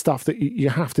stuff that you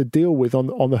have to deal with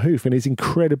on the hoof, and is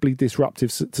incredibly disruptive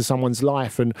to someone's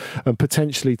life and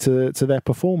potentially to their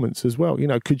performance as well. You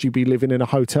know, could you be living in a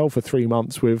hotel for 3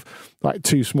 months with like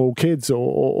 2 small kids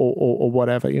or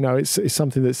whatever? You know, it's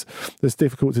something that's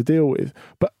difficult to deal with.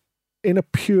 But in a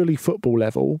purely football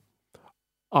level,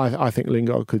 I think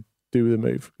Lingard could do the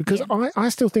move, because I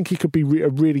still think he could be a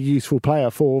really useful player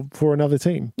for another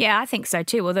team. Yeah, I think so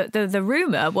too. Well, the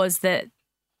rumour was that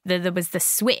there was the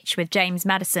switch with James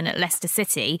Maddison at Leicester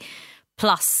City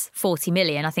plus 40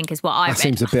 million, I think is what I read. That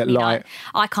seems a bit light.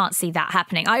 I can't see that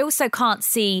happening. I also can't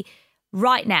see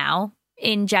right now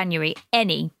in January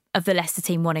any of the Leicester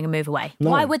team wanting a move away. No.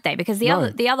 Why would they? Because the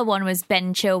other one was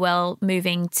Ben Chilwell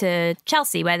moving to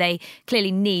Chelsea, where they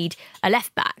clearly need a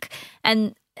left back.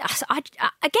 And I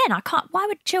can't. Why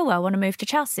would Chilwell want to move to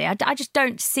Chelsea? I just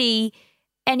don't see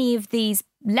any of these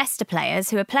Leicester players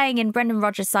who are playing in Brendan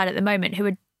Rodgers' side at the moment, who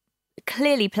are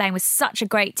clearly playing with such a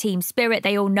great team spirit.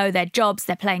 They all know their jobs.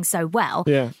 They're playing so well.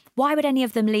 Yeah. Why would any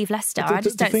of them leave Leicester? I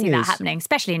just don't see that happening,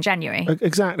 especially in January.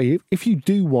 Exactly. If you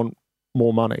do want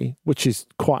more money, which is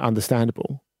quite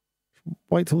understandable,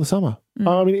 wait till the summer.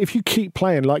 I mean, if you keep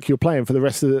playing like you're playing for the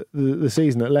rest of the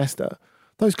season at Leicester,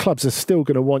 those clubs are still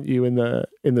going to want you in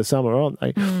the summer, aren't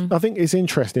they? I think it's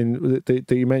interesting that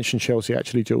you mentioned Chelsea,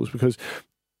 actually, Jules, because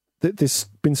there's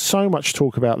been so much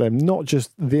talk about them, not just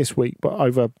this week, but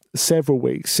over several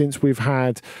weeks since we've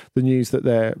had the news that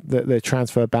their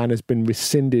transfer ban has been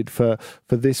rescinded for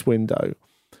this window.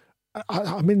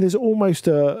 I mean, there's almost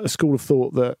a school of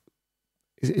thought that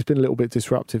it's been a little bit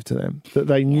disruptive to them, that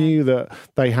they knew that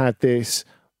they had this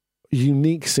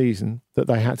unique season that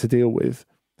they had to deal with.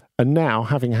 And now,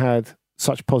 having had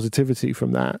such positivity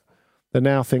from that, they're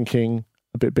now thinking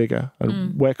a bit bigger.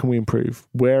 And where can we improve?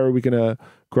 Where are we going to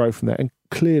grow from there? And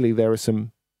clearly there are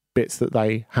some bits that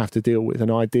they have to deal with.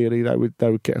 And ideally they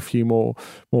would get a few more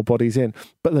bodies in.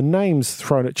 But the names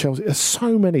thrown at Chelsea, there's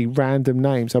so many random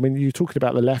names. I mean, you're talking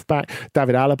about the left back,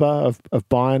 David Alaba of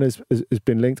Bayern has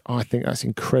been linked. I think that's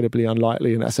incredibly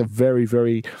unlikely. And that's a very,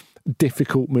 very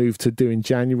difficult move to do in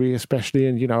January, especially.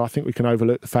 And, you know, I think we can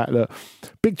overlook the fact that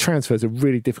big transfers are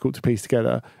really difficult to piece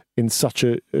together in such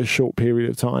a short period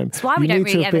of time. That's why we don't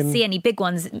really ever see any big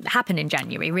ones happen in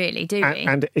January, really, do we?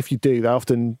 And if you do, they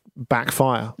often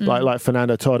backfire, like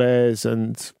Fernando Torres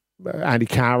and Andy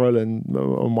Carroll and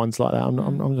ones like that.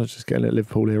 I'm not just getting at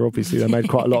Liverpool here. Obviously, they made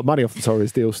quite a lot of money off the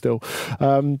Torres deal still.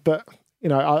 But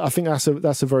I think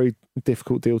that's a very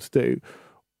difficult deal to do.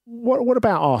 What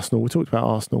about Arsenal? We talked about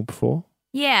Arsenal before.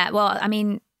 Yeah, well, I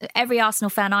mean, every Arsenal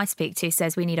fan I speak to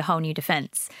says we need a whole new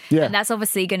defence. Yeah. And that's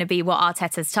obviously going to be what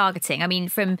Arteta's targeting. I mean,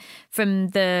 from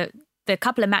the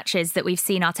couple of matches that we've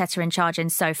seen Arteta in charge in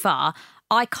so far,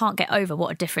 I can't get over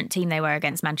what a different team they were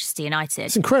against Manchester United.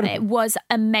 It's incredible. It was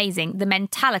amazing. The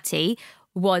mentality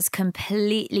was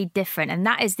completely different. And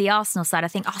that is the Arsenal side. I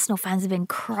think Arsenal fans have been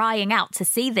crying out to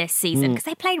see this season because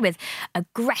they played with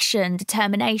aggression,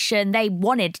 determination. They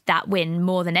wanted that win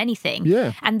more than anything.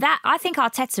 Yeah. And that, I think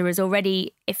Arteta is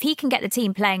already, if he can get the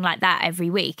team playing like that every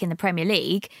week in the Premier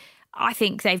League, I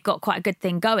think they've got quite a good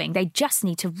thing going. They just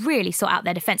need to really sort out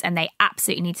their defence, and they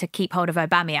absolutely need to keep hold of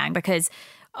Aubameyang, because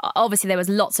obviously there was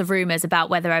lots of rumours about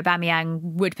whether Aubameyang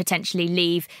would potentially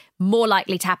leave, more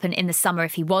likely to happen in the summer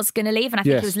if he was going to leave. And I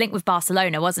think he was linked with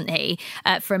Barcelona, wasn't he,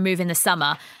 for a move in the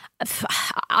summer.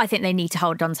 I think they need to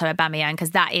hold on to Aubameyang because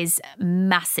that is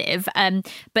massive.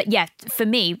 But yeah, for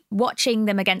me, watching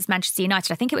them against Manchester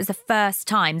United, I think it was the first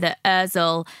time that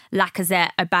Ozil, Lacazette,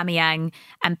 Aubameyang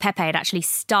and Pepe had actually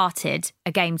started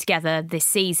a game together this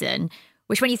season,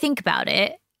 which when you think about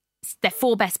it, they're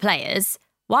four best players.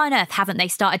 Why on earth haven't they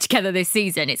started together this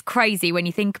season? It's crazy when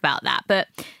you think about that. But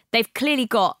they've clearly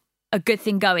got a good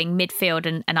thing going midfield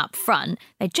and up front.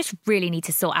 They just really need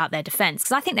to sort out their defence,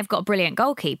 because I think they've got a brilliant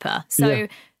goalkeeper. So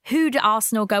who do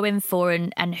Arsenal go in for,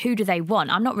 and who do they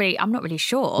want? I'm not really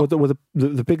sure. Well,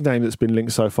 the big name that's been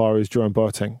linked so far is Jerome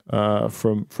Boateng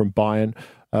from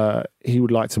Bayern. He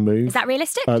would like to move. Is that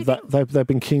realistic? They've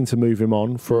been keen to move him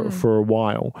on for a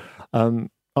while.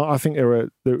 I think there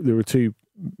are two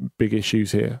big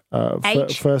issues here.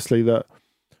 Firstly,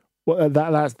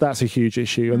 that's a huge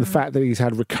issue, and the fact that he's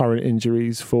had recurrent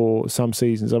injuries for some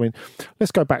seasons. I mean,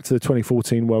 let's go back to the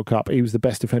 2014 World Cup. He was the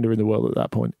best defender in the world at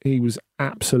that point. He was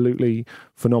absolutely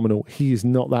phenomenal. He is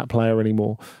not that player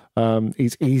anymore.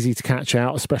 He's easy to catch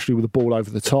out, especially with the ball over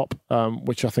the top,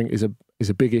 which I think is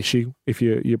a big issue if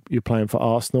you're playing for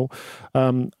Arsenal.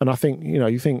 And I think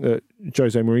you think that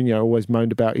Jose Mourinho always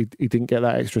moaned about he didn't get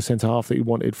that extra centre half that he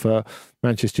wanted for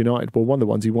Manchester United. Well, one of the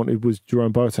ones he wanted was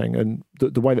Jerome Boateng, and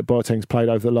the way that Boateng's played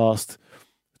over the last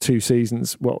 2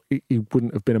 seasons, well, he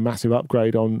wouldn't have been a massive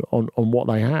upgrade on what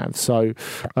they have. So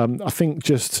I think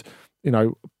just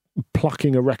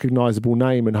plucking a recognisable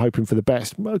name and hoping for the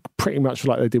best, pretty much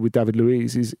like they did with David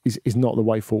Luiz, is not the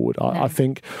way forward. I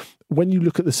think when you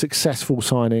look at the successful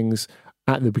signings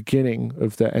at the beginning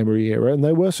of the Emery era, and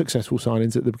there were successful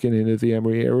signings at the beginning of the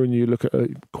Emery era, and you look at,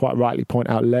 quite rightly point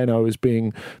out Leno as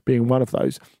being one of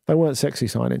those, they weren't sexy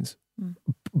signings.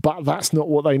 But that's not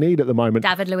what they need at the moment.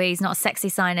 David Luiz, not a sexy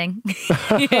signing.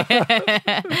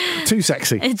 Too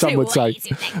sexy, some would say.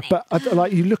 But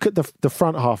like, you look at the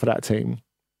front half of that team,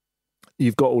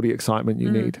 you've got all the excitement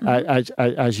you need.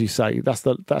 As you say, that's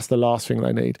the last thing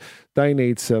they need. They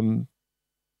need some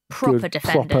proper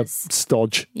defenders, proper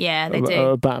stodge. Yeah, they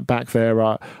do. Back there,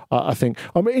 I think.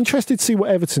 I'm interested to see what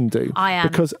Everton do. I am.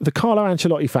 Because the Carlo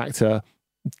Ancelotti factor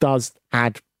does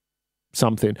add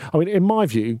something. I mean, in my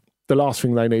view, the last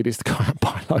thing they need is to go out and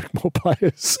buy a load more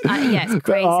players. Yeah, it's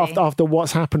crazy. After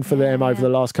what's happened for them over the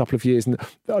last couple of years, and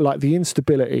like the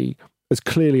instability has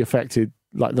clearly affected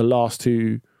like the last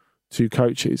two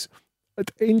coaches. An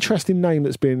interesting name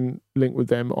that's been linked with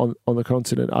them on the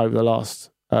continent over the last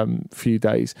few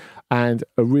days, and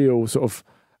a real sort of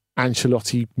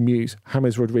Ancelotti muse,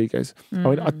 James Rodriguez. I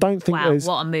mean, I don't think there's...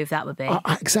 what a move that would be.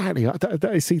 Exactly.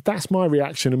 See, that's my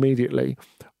reaction immediately.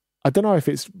 I don't know if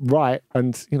it's right,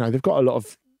 and they've got a lot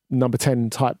of number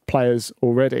 10 type players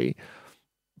already,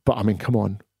 but I mean, come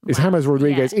on. It's James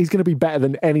Rodriguez. Yeah. He's going to be better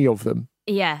than any of them.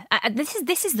 Yeah.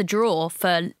 This is the draw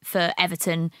for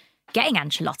Everton getting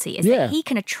Ancelotti, is that he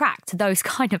can attract those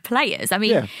kind of players. I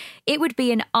mean, it would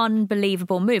be an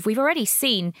unbelievable move. We've already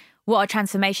seen what a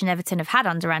transformation Everton have had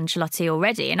under Ancelotti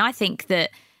already, and I think they're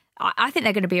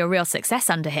going to be a real success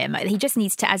under him. He just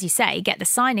needs to, as you say, get the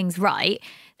signings right.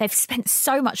 They've spent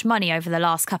so much money over the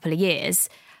last couple of years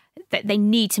that they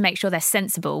need to make sure they're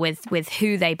sensible with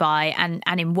who they buy and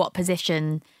in what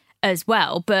position as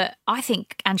well. But I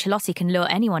think Ancelotti can lure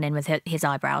anyone in with his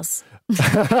eyebrows.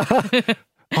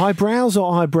 Eyebrows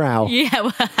or eyebrow? Yeah.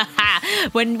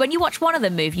 When you watch one of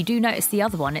them move, you do notice the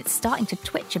other one. It's starting to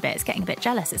twitch a bit. It's getting a bit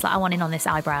jealous. It's like, I want in on this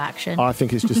eyebrow action. I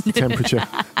think it's just the temperature,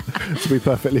 to be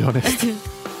perfectly honest.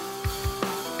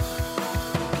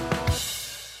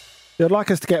 I'd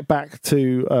like us to get back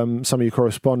to some of your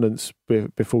correspondence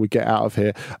before we get out of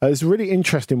here. There's a really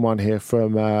interesting one here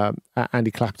from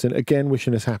Andy Clapperton. Again,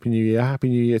 wishing us Happy New Year. Happy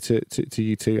New Year to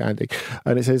you too, Andy.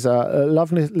 And it says,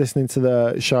 love listening to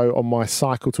the show on my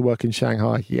cycle to work in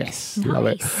Shanghai. Yes, nice. Love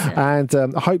it.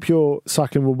 And I hope you're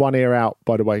cycling with one ear out,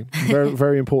 by the way. Very,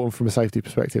 very important from a safety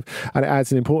perspective. And it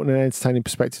adds an important and entertaining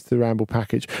perspective to the Ramble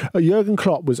package. Jurgen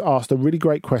Klopp was asked a really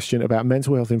great question about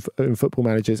mental health in football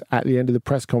managers at the end of the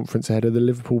press conference ahead of the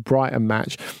Liverpool-Brighton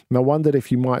match. And I wondered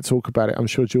if you might talk about it. I'm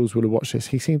sure Jules will have watched this.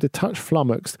 He seemed a touch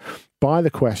flummoxed by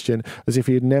the question, as if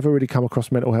he had never really come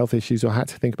across mental health issues or had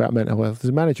to think about mental health as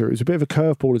a manager. It was a bit of a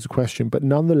curveball as a question, but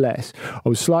nonetheless, I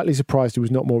was slightly surprised he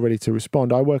was not more ready to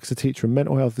respond. I work as a teacher, and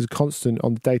mental health is constant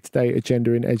on the day-to-day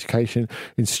agenda in education,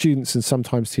 in students and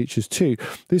sometimes teachers too.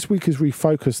 This week has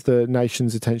refocused the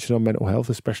nation's attention on mental health,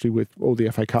 especially with all the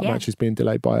FA Cup matches being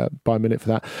delayed by a minute for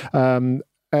that.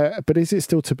 But is it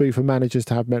still taboo for managers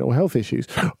to have mental health issues?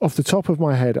 Off the top of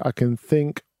my head, I can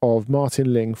think of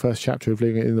Martin Ling, first chapter of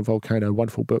Ling in the Volcano,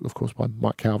 wonderful book, of course, by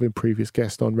Mike Calvin, previous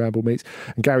guest on Ramble Meets,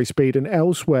 and Gary Speed. And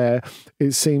elsewhere,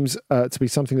 it seems to be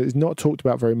something that is not talked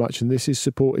about very much, and this is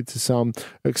supported to some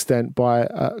extent by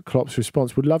Klopp's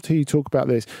response. Would love to hear you talk about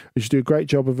this. You should do a great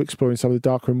job of exploring some of the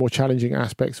darker and more challenging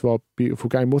aspects of our beautiful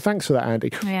game. Well, thanks for that, Andy.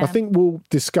 Yeah. I think we'll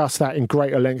discuss that in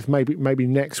greater length maybe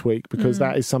next week, because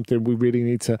that is something we really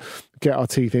need to get our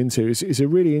teeth into. It's a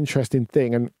really interesting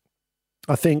thing, and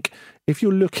I think if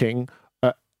you're looking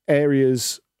at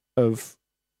areas of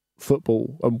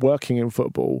football and working in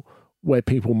football where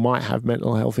people might have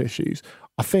mental health issues,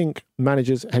 I think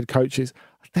managers, head coaches,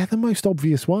 they're the most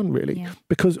obvious one, really,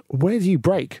 because where do you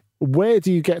break? Where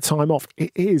do you get time off?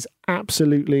 It is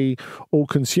absolutely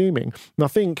all-consuming. And I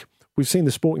think we've seen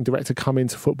the sporting director come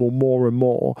into football more and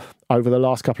more over the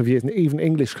last couple of years, and even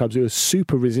English clubs who are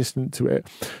super resistant to it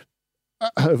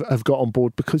have got on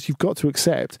board, because you've got to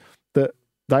accept that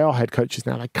they are head coaches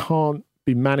now. They can't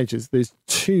be managers. There's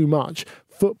too much.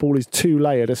 Football is too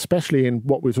layered, especially in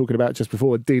what we were talking about just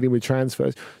before, dealing with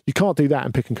transfers. You can't do that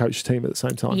and pick and coach a team at the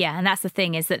same time. Yeah, and that's the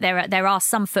thing, is that there are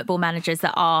some football managers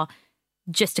that are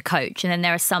just a coach, and then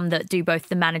there are some that do both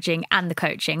the managing and the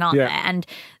coaching, aren't there? And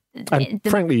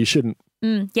frankly, you shouldn't.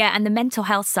 Yeah, and the mental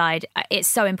health side, it's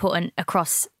so important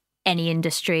across any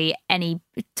industry, any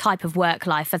type of work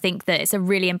life. I think that it's a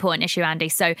really important issue, Andy.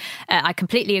 So I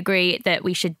completely agree that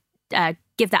we should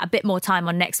give that a bit more time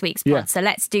on next week's pod. So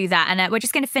let's do that. And we're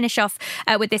just going to finish off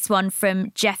with this one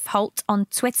from Jeff Holt on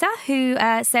Twitter, who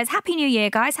says, Happy New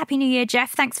Year, guys. Happy New Year,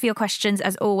 Jeff. Thanks for your questions,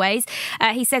 as always.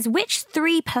 He says, which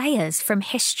 3 players from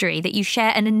history that you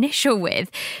share an initial with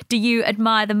do you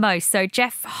admire the most? So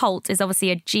Jeff Holt is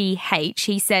obviously a GH.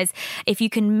 He says, if you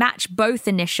can match both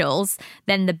initials,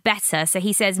 then the better. So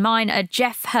he says, mine are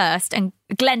Jeff Hurst and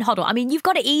Glenn Hoddle. I mean, you've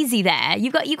got it easy there.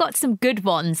 You've got some good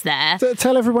ones there.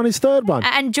 Tell everyone his third one.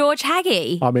 And George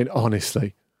Haggy. I mean,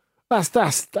 honestly,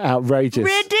 that's outrageous.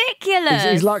 Ridiculous.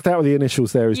 He's lucked out with the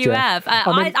initials there, as Jeff. You have.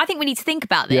 I think we need to think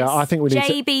about this. Yeah, I think we need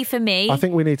JB for me. I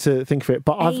think we need to think of it.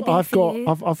 But I've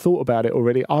thought about it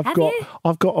already. I've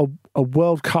got a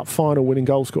World Cup final winning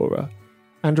goal scorer.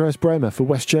 Andreas Bremer for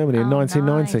West Germany in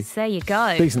 1990. Nice. There you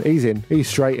go. Decent. He's in. He's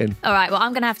straight in. All right. Well,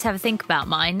 I'm going to have a think about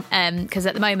mine, because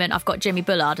at the moment I've got Jimmy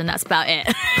Bullard, and that's about it.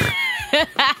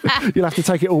 You'll have to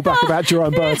take it all back about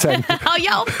Jerome Boateng.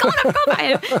 Oh, God, I forgot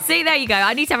about him. See, there you go.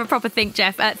 I need to have a proper think,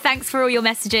 Jeff. Thanks for all your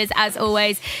messages, as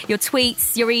always. Your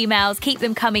tweets, your emails, keep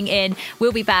them coming in.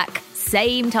 We'll be back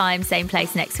same time, same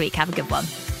place next week. Have a good one.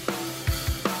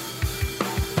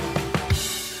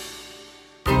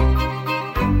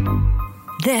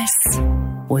 This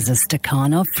was a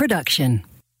Stakhanov production.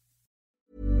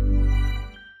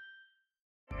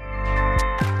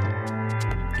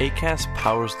 Acast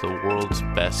powers the world's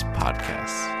best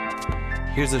podcasts.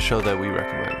 Here's a show that we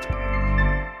recommend.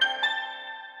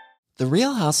 The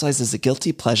Real Housewives is a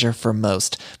guilty pleasure for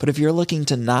most, but if you're looking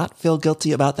to not feel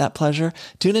guilty about that pleasure,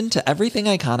 tune in to Everything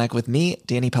Iconic with me,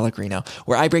 Danny Pellegrino,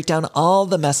 where I break down all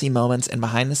the messy moments and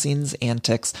behind-the-scenes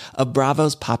antics of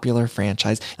Bravo's popular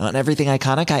franchise. And on Everything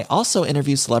Iconic, I also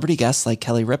interview celebrity guests like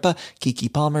Kelly Ripa,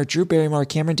 Keke Palmer, Drew Barrymore,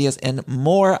 Cameron Diaz, and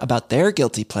more about their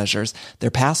guilty pleasures, their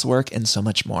past work, and so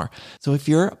much more. So if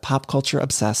you're pop culture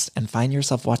obsessed and find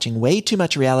yourself watching way too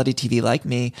much reality TV like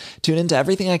me, tune into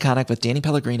Everything Iconic with Danny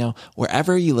Pellegrino,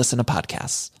 wherever you listen to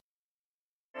podcasts.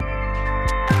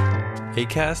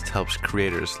 Acast helps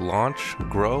creators launch,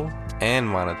 grow, and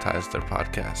monetize their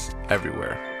podcasts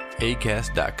everywhere.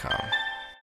 Acast.com.